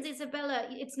thing is, Isabella,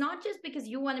 it's not just because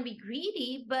you want to be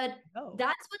greedy, but oh,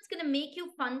 that's what's going to make you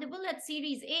fundable at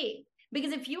Series A.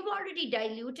 Because if you've already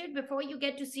diluted before you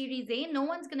get to Series A, no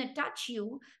one's going to touch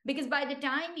you, because by the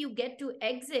time you get to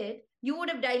exit, you would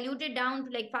have diluted down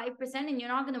to like 5% and you're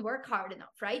not going to work hard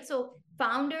enough, right? So,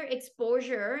 founder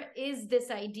exposure is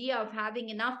this idea of having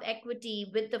enough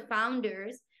equity with the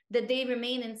founders that they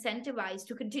remain incentivized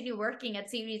to continue working at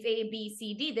Series A, B,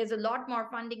 C, D. There's a lot more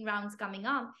funding rounds coming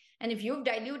up. And if you've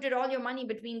diluted all your money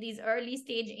between these early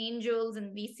stage angels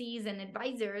and VCs and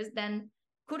advisors, then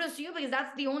kudos to you, because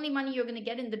that's the only money you're going to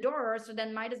get in the door. So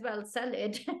then might as well sell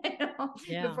it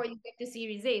yeah. before you get to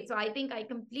Series A. So I think I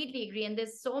completely agree. And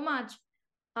there's so much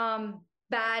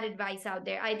bad advice out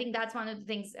there. I think that's one of the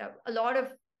things. A lot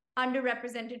of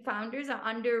underrepresented founders are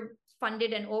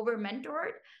underfunded and over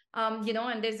mentored,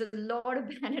 and there's a lot of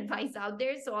bad advice out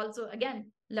there. So also,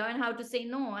 again, learn how to say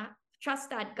no. Trust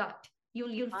that gut. You'll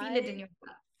feel it in I your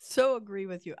gut. so agree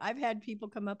with you. I've had people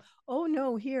come up, "Oh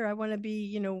no, here, I want to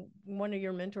be, one of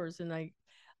your mentors." And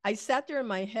I sat there in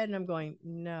my head and I'm going,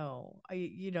 "No,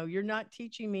 you're not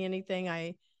teaching me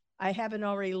anything. I haven't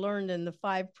already learned in the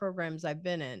 5 programs I've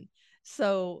been in.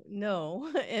 So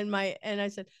no. And I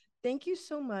said, thank you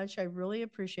so much. I really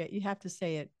appreciate it. You have to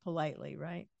say it politely,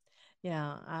 right?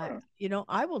 Yeah. Sure.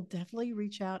 I will definitely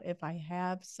reach out if I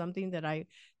have something that I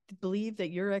believe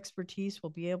that your expertise will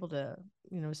be able to,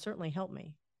 certainly help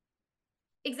me.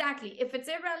 Exactly. If it's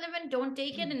irrelevant, don't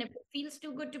take it. Mm. And if it feels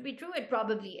too good to be true, it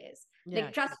probably is. Yeah.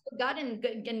 Like trust your gut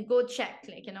and go check.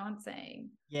 Like, you know what I'm saying?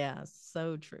 Yeah.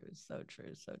 So true. So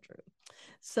true. So true.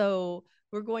 So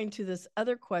we're going to this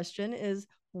other question is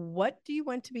what do you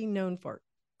want to be known for?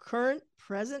 Current,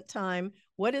 present time.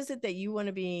 What is it that you want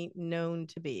to be known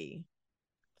to be?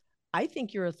 I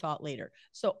think you're a thought leader.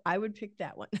 So I would pick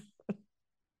that one.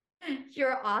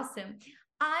 You're awesome.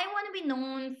 I want to be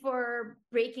known for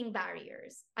breaking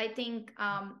barriers. I think,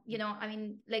 I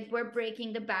mean, like we're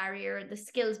breaking the barrier, the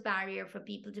skills barrier for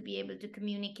people to be able to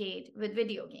communicate with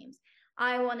video games.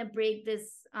 I want to break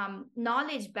this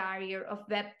knowledge barrier of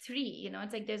Web3. You know,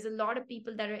 it's like there's a lot of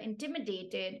people that are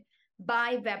intimidated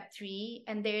by Web3,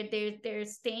 and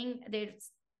they're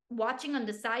watching on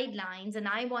the sidelines. And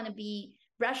I want to be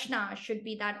Rashna should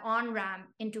be that on ramp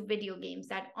into video games,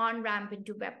 that on ramp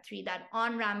into Web3, that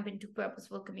on ramp into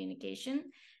purposeful communication.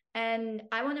 And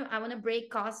I want to break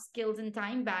cost, skills, and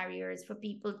time barriers for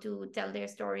people to tell their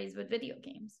stories with video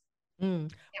games.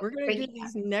 Mm. Yeah, We're going to breaking do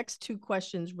these next 2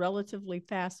 questions relatively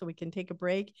fast so we can take a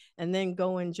break and then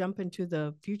go and jump into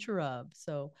the future of.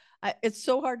 So it's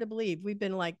so hard to believe. We've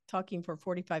been like talking for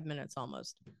 45 minutes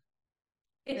almost.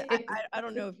 I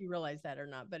don't know if you realize that or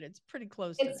not, but it's pretty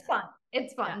close to It's that. fun.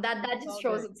 It's Yeah, fun. That it's just all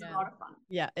shows good. it's a Yeah. lot of fun.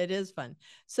 Yeah, it is fun.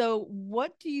 So,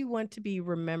 what do you want to be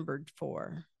remembered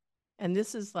for? And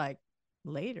this is like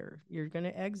later, you're going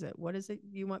to exit. What is it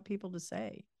you want people to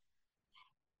say?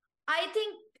 I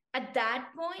think at that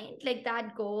point, like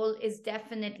that goal is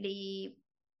definitely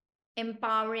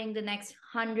empowering the next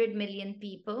 100 million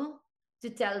people to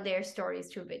tell their stories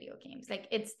through video games. Like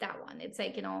it's that one. It's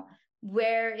like,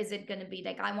 where is it going to be?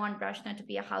 Like I want Rashna to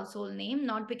be a household name,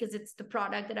 not because it's the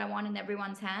product that I want in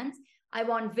everyone's hands. I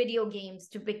want video games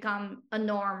to become a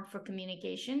norm for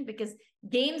communication because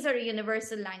games are a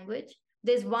universal language.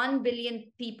 There's 1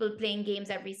 billion people playing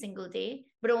games every single day,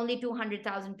 but only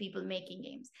 200,000 people making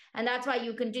games. And that's why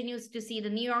you continue to see the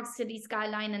New York City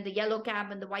skyline and the yellow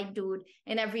cab and the white dude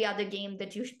in every other game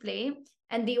that you play.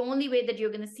 And the only way that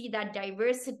you're going to see that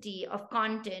diversity of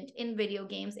content in video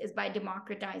games is by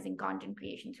democratizing content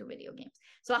creation through video games.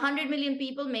 So 100 million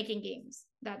people making games.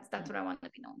 That's what I want to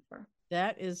be known for.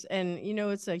 That is, and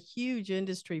it's a huge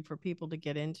industry for people to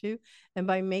get into. And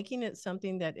by making it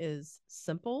something that is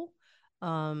simple,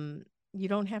 you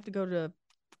don't have to go to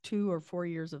 2 or 4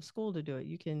 years of school to do it.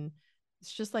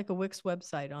 It's just like a Wix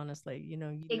website, honestly.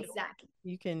 Exactly.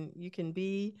 You can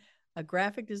be a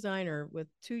graphic designer with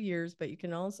 2 years, but you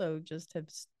can also just have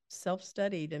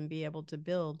self-studied and be able to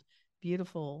build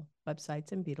beautiful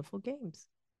websites and beautiful games.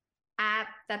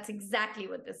 That's exactly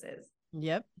what this is.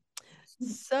 Yep.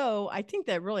 So I think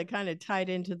that really kind of tied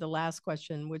into the last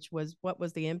question, which was what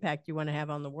was the impact you want to have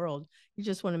on the world? You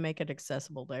just want to make it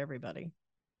accessible to everybody.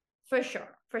 For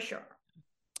sure. For sure.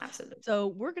 Absolutely. So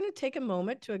we're going to take a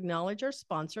moment to acknowledge our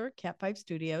sponsor, Cat5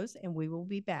 Studios, and we will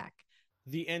be back.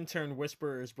 The Intern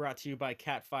Whisperer is brought to you by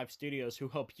Cat5 Studios, who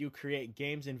help you create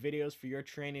games and videos for your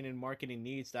training and marketing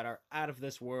needs that are out of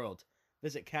this world.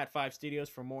 Visit Cat5 Studios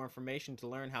for more information to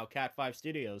learn how Cat5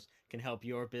 Studios can help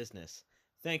your business.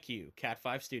 Thank you,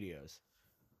 Cat5 Studios.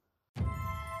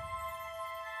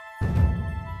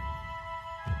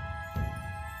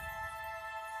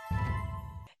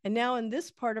 And now, in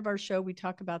this part of our show, we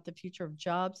talk about the future of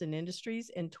jobs and industries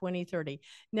in 2030.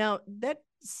 Now, that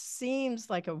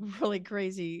seems like a really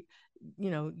crazy,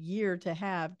 year to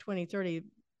have 2030.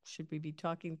 Should we be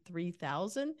talking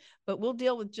 3,000? But we'll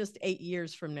deal with just 8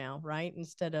 years from now, right?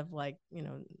 Instead of like,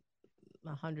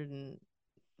 100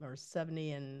 or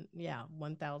 70 and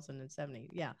 1,070.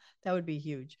 Yeah, that would be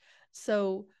huge.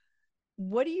 So,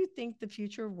 what do you think the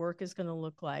future of work is going to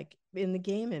look like in the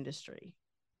game industry?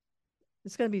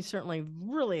 It's going to be certainly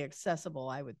really accessible,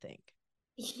 I would think.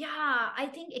 Yeah, I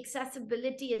think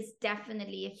accessibility is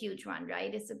definitely a huge one,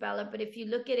 right, Isabella? But if you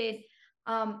look at it,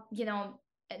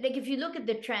 like if you look at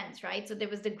the trends, right? So there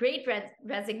was the great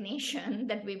resignation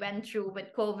that we went through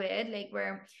with COVID, like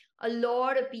where a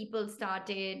lot of people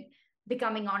started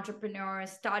becoming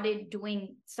entrepreneurs, started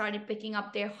picking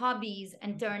up their hobbies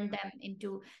and turned them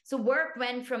into. So work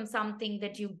went from something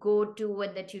that you go to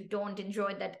and that you don't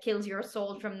enjoy, that kills your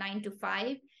soul from 9 to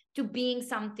 5, to being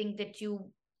something that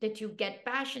you get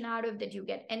passion out of, that you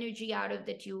get energy out of,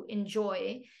 that you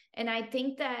enjoy. And I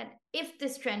think that if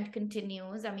this trend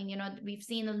continues, I mean, we've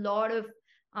seen a lot of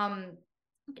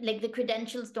like the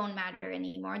credentials don't matter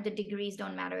anymore, the degrees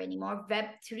don't matter anymore.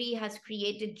 Web3 has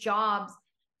created jobs,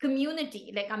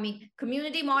 community, like I mean,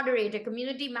 community moderator,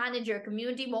 community manager,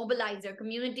 community mobilizer,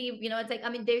 community, it's like, I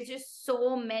mean, there's just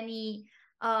so many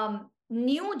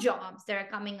new jobs that are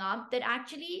coming up that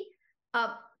actually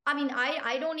uh, I mean,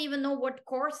 I don't even know what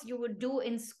course you would do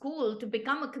in school to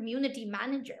become a community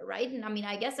manager, right? And I mean,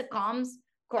 I guess a comms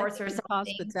I course think or it's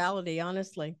something. hospitality,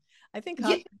 honestly. I think Yeah.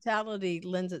 hospitality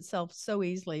lends itself so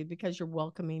easily because you're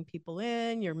welcoming people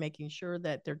in, you're making sure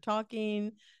that they're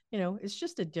talking. It's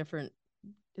just a different,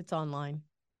 it's online.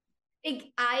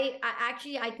 I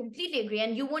actually I completely agree,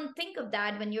 and you wouldn't think of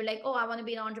that when you're like, oh, I want to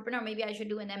be an entrepreneur, maybe I should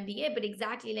do an MBA. But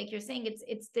exactly like you're saying,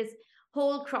 it's this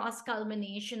whole cross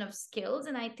culmination of skills.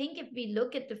 And I think if we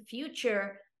look at the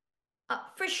future,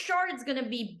 for sure it's going to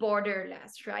be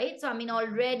borderless, right? So I mean,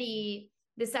 already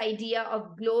this idea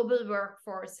of global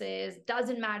workforces,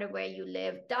 doesn't matter where you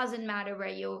live, doesn't matter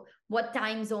what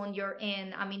time zone you're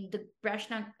in. I mean, the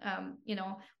Breshna,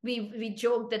 we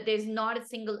joke that there's not a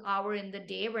single hour in the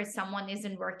day where someone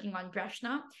isn't working on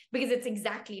Breshna, because it's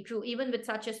exactly true. Even with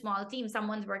such a small team,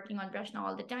 someone's working on Breshna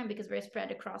all the time because we're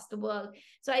spread across the world.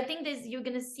 So I think you're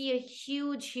going to see a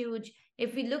huge,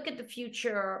 if we look at the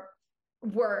future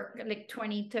work, like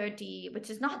 2030, which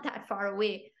is not that far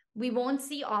away, we won't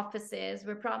see offices.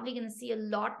 We're probably going to see a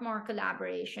lot more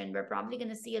collaboration. We're probably going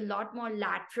to see a lot more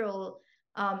lateral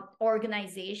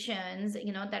organizations,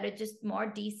 that are just more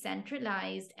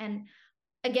decentralized. And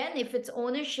again, if it's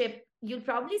ownership, you'll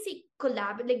probably see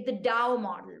like the DAO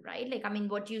model, right? Like, I mean,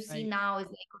 what you see Right. now is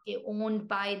like, okay, owned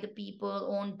by the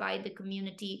people, owned by the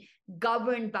community,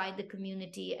 governed by the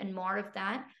community, and more of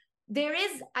that. There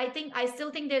is, I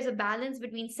still think there's a balance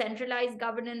between centralized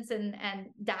governance and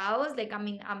DAOs. Like, I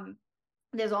mean,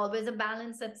 there's always a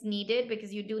balance that's needed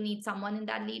because you do need someone in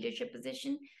that leadership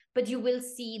position, but you will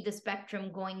see the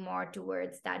spectrum going more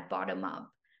towards that bottom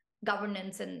up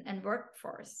governance and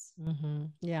workforce.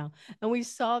 Yeah. And we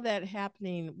saw that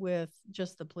happening with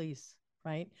just the police,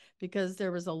 right? Because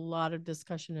there was a lot of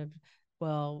discussion of,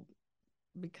 well,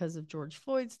 because of George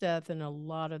Floyd's death and a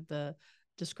lot of the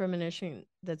discrimination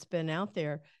that's been out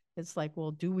there, it's like, well,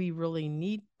 do we really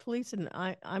need police? And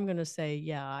I'm going to say,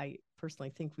 yeah, I personally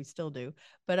think we still do.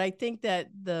 But I think that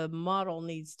the model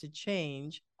needs to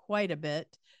change quite a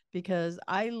bit because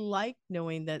I like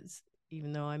knowing that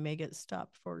even though I may get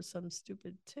stopped for some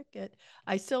stupid ticket,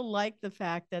 I still like the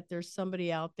fact that there's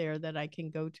somebody out there that I can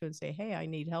go to and say, hey, I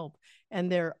need help. And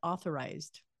they're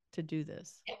authorized to do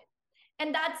this.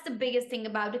 And that's the biggest thing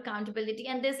about accountability.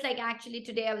 And this, like, actually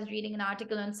today I was reading an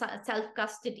article on self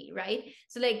custody, right?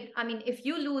 So like, I mean, if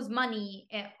you lose money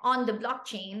on the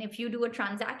blockchain, if you do a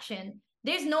transaction,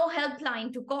 there's no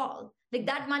helpline to call. Like,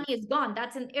 that money is gone.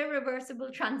 That's an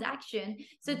irreversible transaction.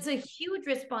 So it's a huge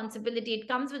responsibility. It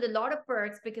comes with a lot of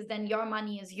perks because then your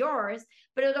money is yours,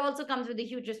 but it also comes with a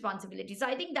huge responsibility. So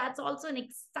I think that's also an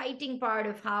exciting part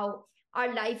of how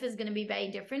our life is going to be very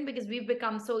different, because we've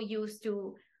become so used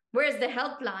to, where's the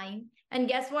helpline? And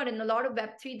guess what? In a lot of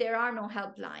Web3, there are no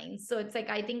helplines. So it's like,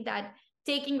 I think that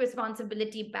taking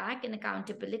responsibility back and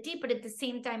accountability, but at the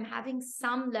same time, having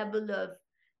some level of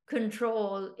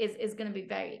control is going to be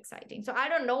very exciting. So I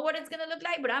don't know what it's going to look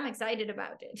like, but I'm excited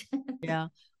about it. Yeah.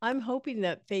 I'm hoping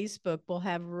that Facebook will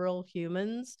have real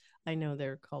humans. I know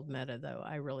they're called Meta, though.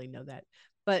 I really know that.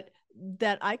 But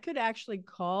that I could actually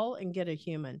call and get a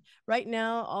human. Right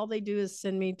now, all they do is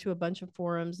send me to a bunch of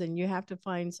forums, and you have to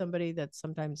find somebody that's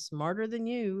sometimes smarter than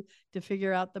you to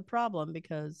figure out the problem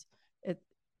because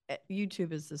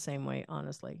YouTube is the same way,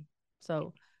 honestly.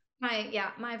 So,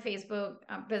 My Facebook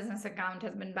business account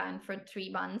has been banned for 3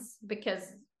 months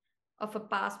because of a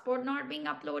passport not being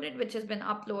uploaded, which has been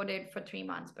uploaded for 3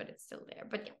 months, but it's still there.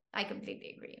 But yeah, I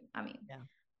completely agree. I mean, yeah.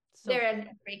 So,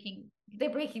 they're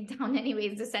breaking down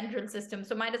anyways, the central system,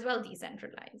 so might as well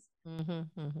decentralize.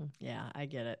 yeah, I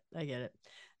get it. I get it.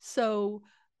 So,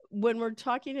 when we're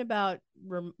talking about,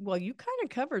 well, you kind of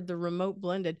covered the remote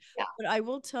blended, Yeah. but I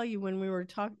will tell you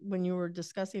when you were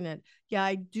discussing it, yeah,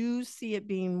 I do see it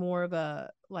being more of a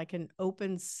like an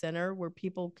open center where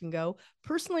people can go.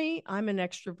 Personally, I'm an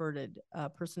extroverted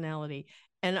personality,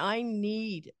 and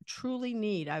truly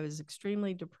need. I was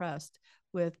extremely depressed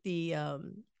with the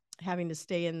having to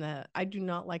stay in the. I do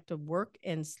not like to work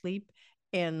and sleep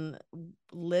and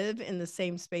live in the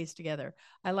same space together.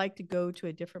 I like to go to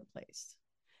a different place.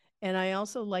 And I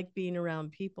also like being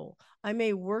around people. I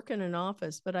may work in an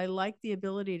office, but I like the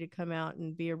ability to come out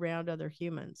and be around other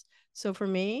humans. So for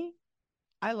me,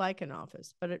 I like an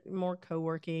office, but more co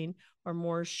working or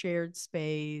more shared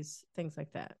space, things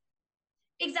like that.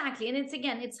 Exactly. And it's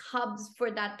again, it's hubs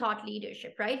for that thought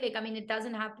leadership, right? Like, I mean, it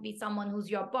doesn't have to be someone who's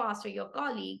your boss or your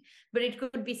colleague, but it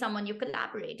could be someone you're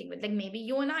collaborating with. Like maybe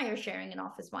you and I are sharing an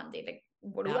office one day. Like,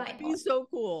 what do That I would know? be so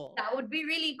cool. That would be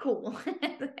really cool.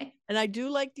 And I do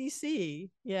like DC.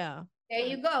 Yeah. There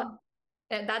you go.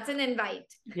 That's an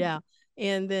invite. Yeah.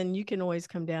 And then you can always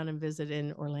come down and visit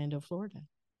in Orlando, Florida.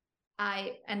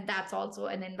 And that's also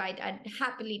an invite I'd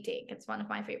happily take. It's one of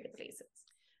my favorite places.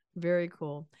 Very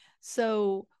cool.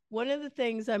 So one of the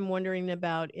things I'm wondering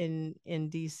about in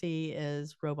DC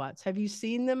is robots. Have you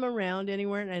seen them around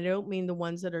anywhere? And I don't mean the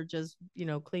ones that are just,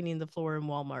 cleaning the floor in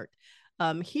Walmart.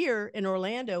 Here in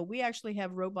Orlando, we actually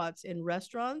have robots in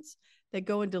restaurants that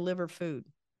go and deliver food.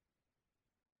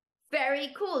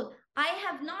 Very cool. I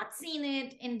have not seen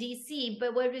it in DC,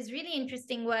 but what was really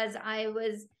interesting was I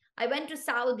went to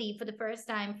Saudi for the first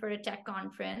time for a tech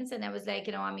conference, and I was like,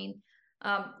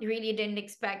 really didn't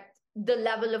expect the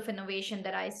level of innovation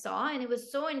that I saw, and it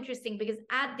was so interesting because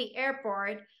at the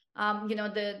airport,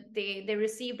 they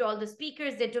received all the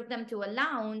speakers, they took them to a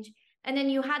lounge, and then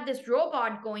you had this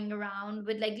robot going around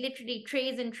with like literally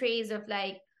trays and trays of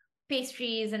like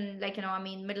pastries and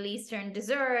Middle Eastern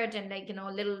dessert and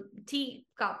little tea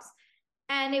cups.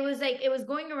 And it was like it was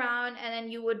going around, and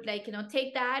then you would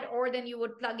take that, or then you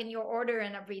would plug in your order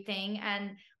and everything.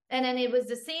 And then it was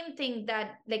the same thing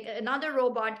that like another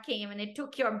robot came and it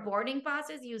took your boarding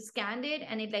passes, you scanned it,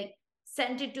 and it like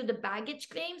sent it to the baggage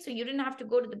claim. So you didn't have to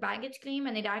go to the baggage claim,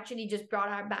 and it actually just brought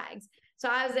our bags. So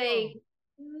I was like,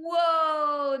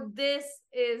 whoa, this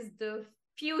is the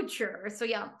future. So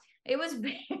yeah, it was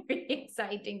very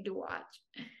exciting to watch.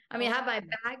 I mean, have my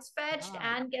bags fetched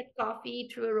and get coffee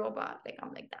through a robot. Like,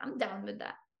 I'm down with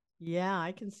that. Yeah,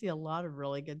 I can see a lot of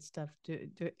really good stuff.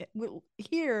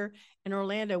 Here in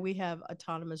Orlando, we have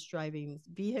autonomous driving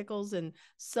vehicles and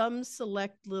some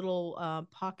select little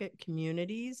pocket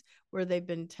communities where they've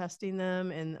been testing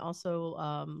them, and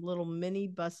also little mini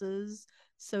buses,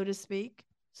 so to speak.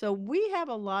 So we have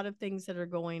a lot of things that are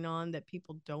going on that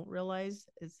people don't realize.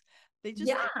 Is they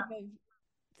just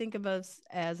think of us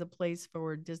as a place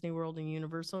for Disney World and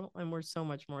Universal, and we're so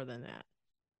much more than that.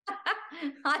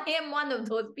 I am one of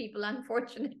those people,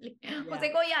 unfortunately. Yeah. I was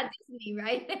like, oh yeah, Disney,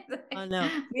 right? I know.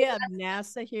 We have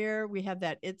NASA here. We have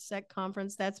that ITSEC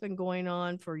conference that's been going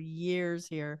on for years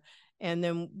here. And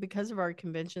then because of our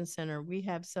convention center, we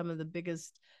have some of the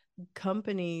biggest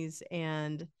companies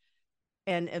and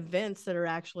events that are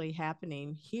actually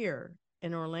happening here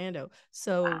in Orlando.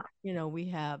 So, we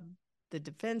have the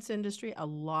defense industry, a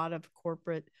lot of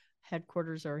corporate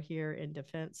headquarters are here in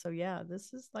defense. So yeah,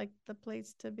 this is like the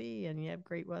place to be, and you have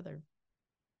great weather.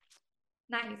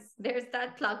 Nice. There's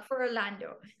that plug for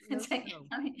Orlando.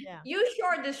 Yeah. You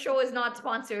sure this show is not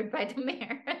sponsored by the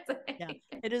mayor? Yeah,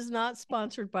 it is not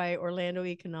sponsored by Orlando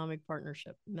Economic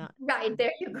Partnership. Not right.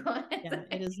 There you go. Yeah,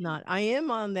 it is not. I am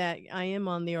on that. I am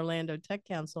on the Orlando Tech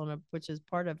Council, which is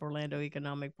part of Orlando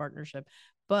Economic Partnership,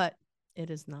 but it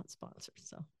is not sponsored.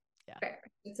 So yeah, fair.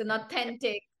 It's an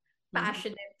authentic,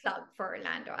 passionate plug for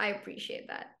Orlando. I appreciate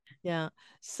that. Yeah.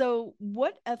 So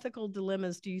what ethical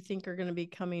dilemmas do you think are going to be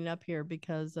coming up here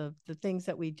because of the things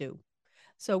that we do?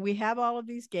 So we have all of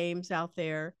these games out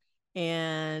there,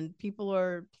 and people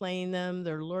are playing them,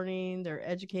 they're learning, they're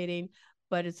educating,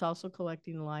 but it's also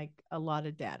collecting like a lot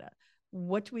of data.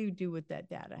 What do we do with that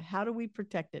data? How do we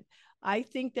protect it? I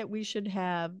think that we should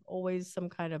have always some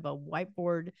kind of a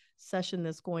whiteboard session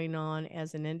that's going on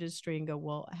as an industry and go,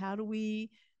 well, how do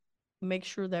we make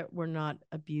sure that we're not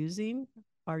abusing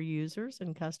our users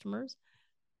and customers,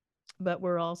 but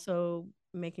we're also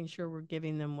making sure we're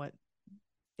giving them what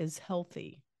is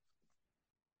healthy.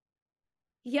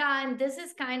 Yeah, and this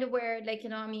is kind of where,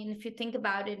 if you think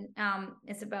about it,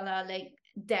 Isabella, like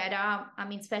data,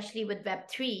 especially with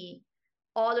Web3,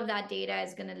 all of that data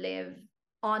is going to live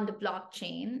on the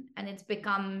blockchain, and it's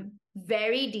become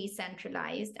very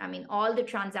decentralized. All the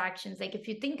transactions, like if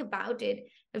you think about it,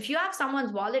 if you have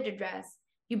someone's wallet address,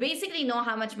 you basically know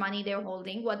how much money they're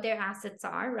holding, what their assets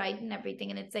are, right? And everything.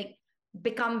 And it's like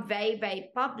become very, very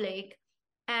public.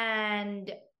 And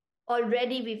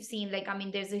already we've seen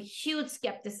there's a huge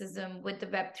skepticism with the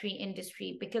Web3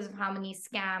 industry because of how many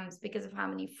scams, because of how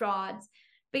many frauds,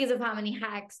 because of how many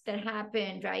hacks that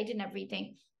happened, right? And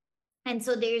everything. And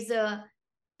so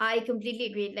I completely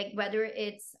agree. Like whether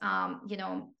it's,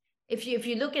 if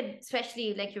you look at,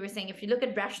 especially like you were saying, if you look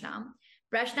at Brashna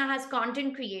has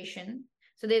content creation.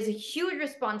 So there's a huge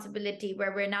responsibility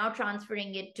where we're now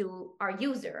transferring it to our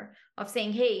user of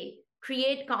saying, hey,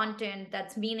 create content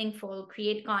that's meaningful,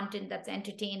 create content that's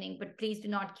entertaining, but please do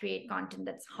not create content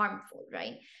that's harmful,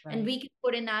 right? And Right. we can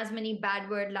put in as many bad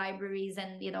word libraries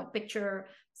and, picture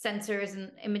sensors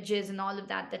and images and all of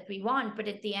that we want. But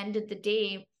at the end of the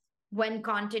day, when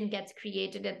content gets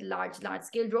created at large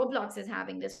scale, Roblox is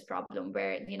having this problem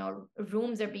where,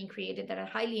 rooms are being created that are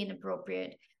highly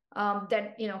inappropriate,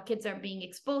 that, kids are being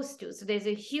exposed to. So there's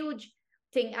a huge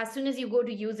thing. As soon as you go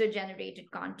to user generated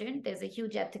content, there's a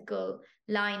huge ethical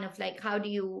line of like, how do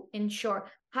you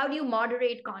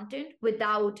moderate content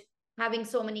without having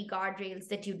so many guardrails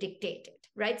that you dictate it,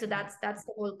 right? So that's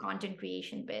the whole content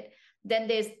creation bit. Then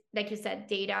there's, like you said,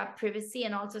 data privacy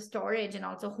and also storage, and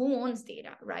also who owns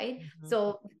data, right? Mm-hmm.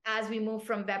 So as we move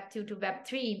from Web 2 to Web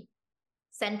 3,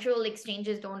 central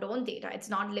exchanges don't own data. It's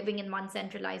not living in one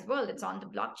centralized world. It's on the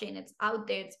blockchain. It's out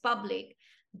there. It's public.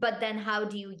 But then how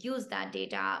do you use that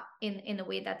data in a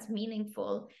way that's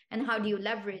meaningful, and how do you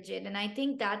leverage it? And I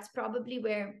think that's probably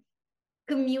where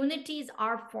communities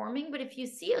are forming. But if you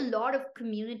see a lot of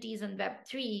communities on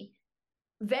Web3,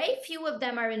 very few of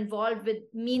them are involved with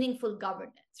meaningful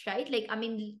governance, right? Like, I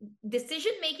mean,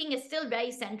 decision making is still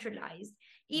very centralized,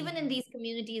 even in these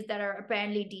communities that are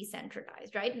apparently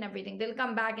decentralized, right? And everything. They'll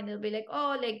come back and they'll be like,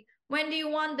 oh, like, when do you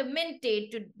want the mint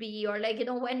date to be? Or like,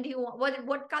 when do you want,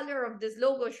 what color of this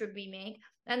logo should we make?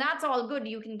 And that's all good.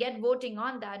 You can get voting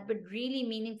on that, but really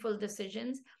meaningful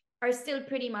decisions are still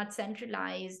pretty much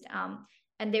centralized.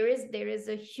 And there is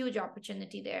a huge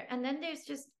opportunity there. And then there's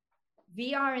just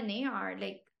VR and AR,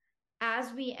 like,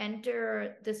 as we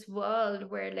enter this world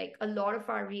where like a lot of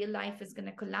our real life is going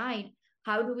to collide,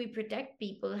 how do we protect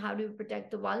people? How do we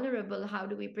protect the vulnerable? How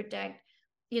do we protect,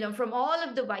 from all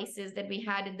of the vices that we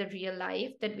had in the real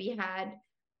life, that we had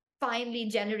finely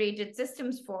generated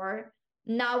systems for?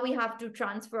 Now we have to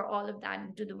transfer all of that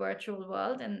into the virtual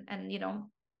world. And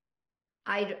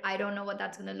I don't know what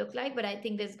that's going to look like, but I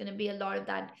think there's going to be a lot of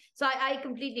that. So I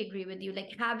completely agree with you.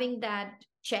 Like, having that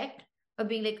check of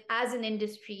being like, as an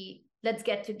industry, let's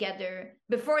get together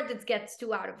before this gets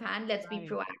too out of hand. Let's be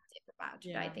proactive about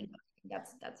it. I think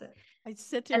that's it. I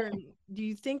sit there and do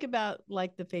you think about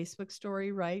like the Facebook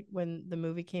story, right? When the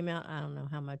movie came out, I don't know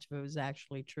how much of it was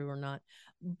actually true or not,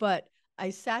 but I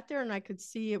sat there and I could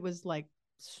see it was like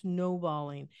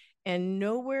snowballing, and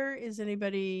nowhere is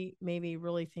anybody maybe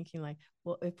really thinking like,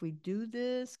 well, if we do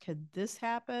this, could this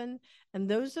happen? And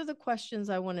those are the questions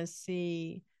I want to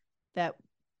see, that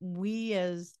we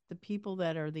as the people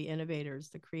that are the innovators,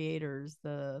 the creators,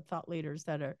 the thought leaders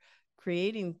that are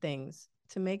creating things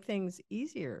to make things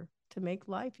easier, to make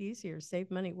life easier, save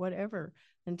money, whatever,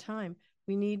 and time.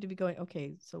 We need to be going,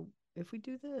 okay, so if we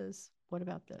do this, what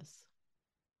about this?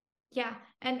 Yeah,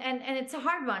 and it's a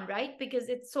hard one, right? Because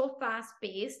it's so fast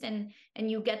paced, and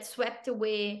you get swept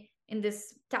away in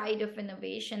this tide of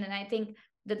innovation. And I think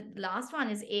the last one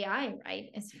is AI, right?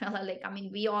 As well, like, I mean,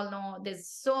 we all know there's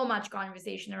so much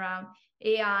conversation around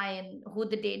AI and who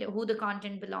the data, who the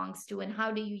content belongs to, and how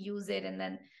do you use it. And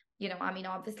then, I mean,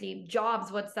 obviously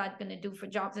jobs, what's that going to do for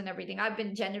jobs and everything? I've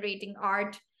been generating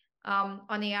art on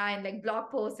AI and like blog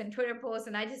posts and Twitter posts,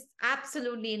 and I just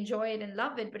absolutely enjoy it and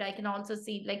love it. But I can also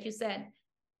see, like you said,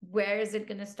 where is it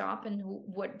going to stop, and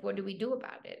what do we do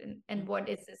about it, and what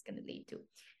is this going to lead to?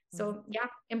 So yeah,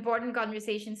 important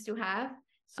conversations to have.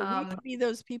 So we could be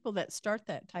those people that start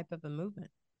that type of a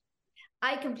movement.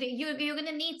 I completely, you're going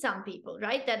to need some people,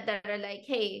 right? That are like,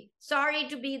 hey, sorry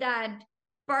to be that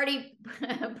party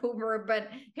pooper, but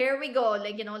here we go.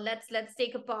 Like, let's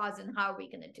take a pause, and how are we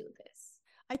going to do this?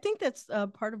 I think that's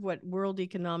part of what World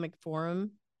Economic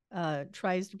Forum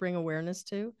tries to bring awareness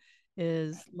to,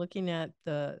 is looking at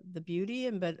the beauty,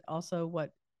 and but also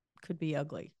what could be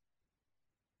ugly.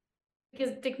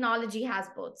 Because technology has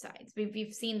both sides.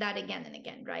 We've seen that again and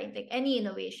again, right? Like, any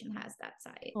innovation has that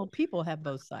side. Well, people have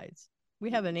both sides. We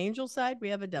have an angel side, we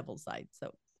have a devil side.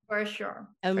 So for sure.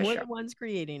 And for we're sure. the ones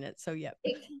creating it. So yeah.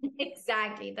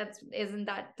 Exactly. Isn't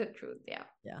that the truth? Yeah.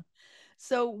 Yeah.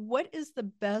 So what is the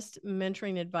best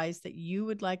mentoring advice that you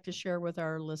would like to share with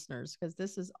our listeners? Because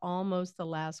this is almost the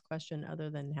last question, other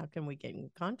than how can we get in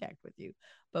contact with you?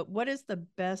 But what is the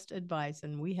best advice?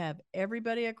 And we have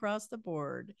everybody across the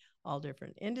board, all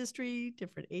different industry,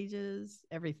 different ages,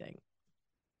 everything.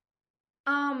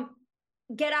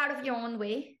 Get out of your own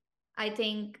way. I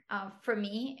think for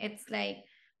me, it's like,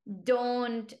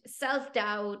 don't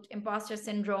self-doubt, imposter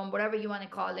syndrome, whatever you want to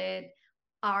call it,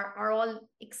 are all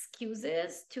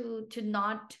excuses to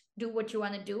not do what you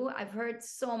want to do. I've heard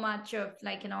so much of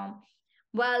like,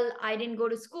 well, I didn't go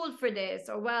to school for this,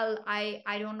 or well, I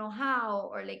don't know how,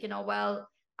 or like, well,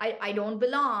 I don't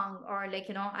belong, or like,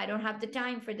 I don't have the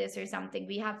time for this or something.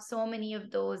 We have so many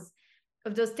of those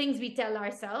those things we tell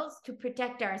ourselves to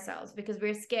protect ourselves, because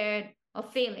we're scared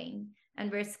of failing,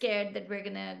 and we're scared that we're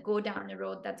going to go down a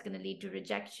road that's going to lead to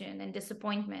rejection and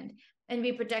disappointment, and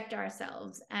we protect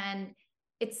ourselves. And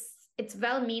it's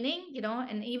well meaning,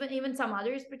 and even some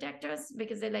others protect us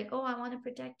because they're like, oh, I want to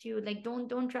protect you, like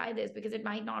don't try this because it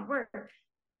might not work.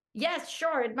 Yes,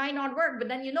 sure, it might not work, but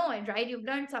then you know it, right? You've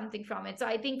learned something from it. So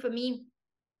I think for me,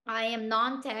 I am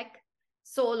non-tech,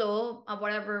 solo,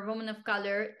 whatever, woman of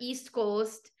color, East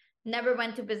Coast, never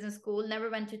went to business school,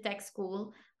 never went to tech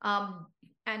school.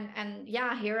 And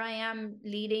yeah, here I am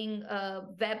leading a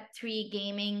Web3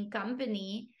 gaming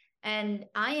company. And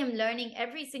I am learning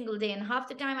every single day. And half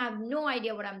the time I have no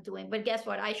idea what I'm doing. But guess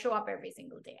what? I show up every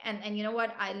single day. And you know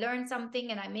what? I learn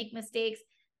something and I make mistakes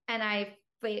and I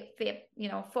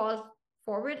fall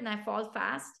forward and I fall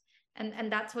fast.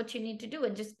 And that's what you need to do,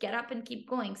 and just get up and keep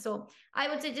going. So I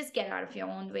would say just get out of your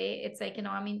own way. It's like,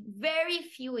 I mean, very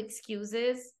few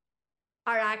excuses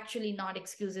are actually not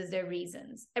excuses, they're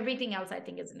reasons. Everything else I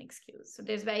think is an excuse. So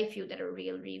there's very few that are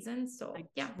real reasons. So I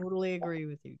yeah. totally agree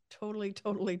with you. Totally,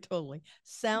 totally, totally.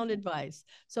 Sound advice.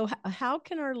 So, how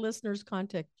can our listeners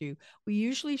contact you? We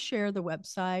usually share the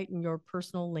website and your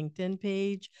personal LinkedIn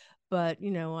page, but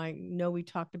I know we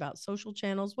talked about social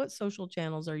channels. What social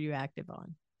channels are you active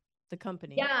on? The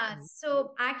company. Yeah,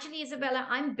 so actually, Isabella,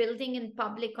 I'm building in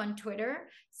public on Twitter.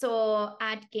 So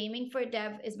at Gaming for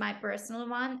Dev is my personal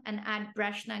one, and at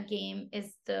Breshna Game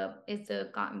is the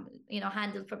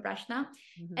handle for Breshna.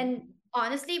 Mhm. And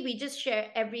honestly, we just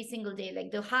share every single day, like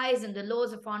the highs and the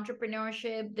lows of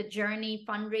entrepreneurship, the journey,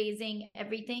 fundraising,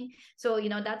 everything. So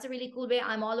that's a really cool way.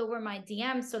 I'm all over my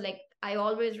DMs, so like I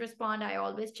always respond. I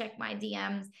always check my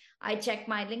DMs. I check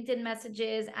my LinkedIn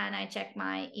messages and I check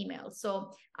my emails.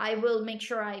 So I will make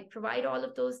sure I provide all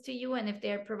of those to you. And if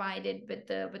they're provided with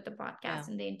the Yeah. podcast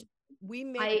and the interview, We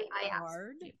make I a card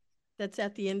absolutely. that's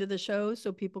at the end of the show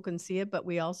so people can see it, but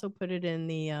we also put it in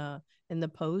the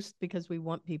post because we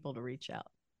want people to reach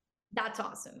out. That's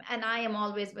awesome. And I am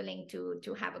always willing to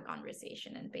have a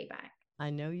conversation and pay back. I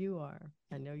know you are.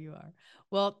 I know you are.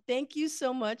 Well, thank you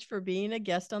so much for being a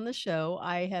guest on the show.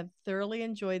 I have thoroughly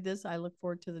enjoyed this. I look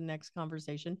forward to the next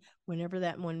conversation, whenever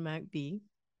that one might be.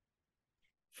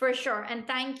 For sure. And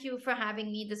thank you for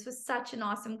having me. This was such an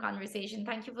awesome conversation.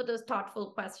 Thank you for those thoughtful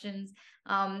questions.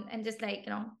 And just like,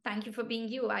 thank you for being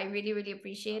you. I really, really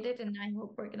appreciate it. And I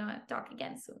hope we're going to talk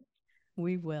again soon.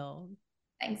 We will.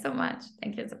 Thanks so much.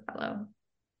 Thank you, Isabella.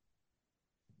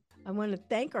 I want to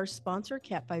thank our sponsor,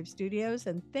 Cat5 Studios,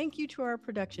 and thank you to our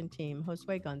production team,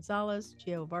 Josue Gonzalez,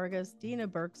 Gio Vargas, Dina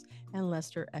Burks, and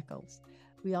Lester Eccles.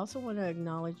 We also want to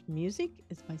acknowledge music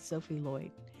is by Sophie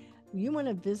Lloyd. You want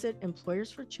to visit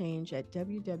Employers for Change at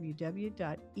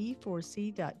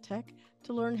www.e4c.tech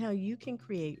to learn how you can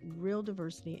create real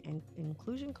diversity and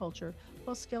inclusion culture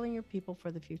while scaling your people for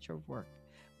the future of work.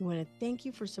 We want to thank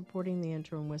you for supporting the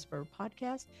Intern Whisperer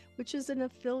podcast, which is an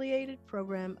affiliated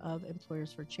program of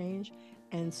Employers for Change,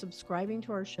 and subscribing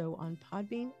to our show on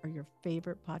Podbean or your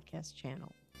favorite podcast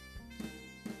channel.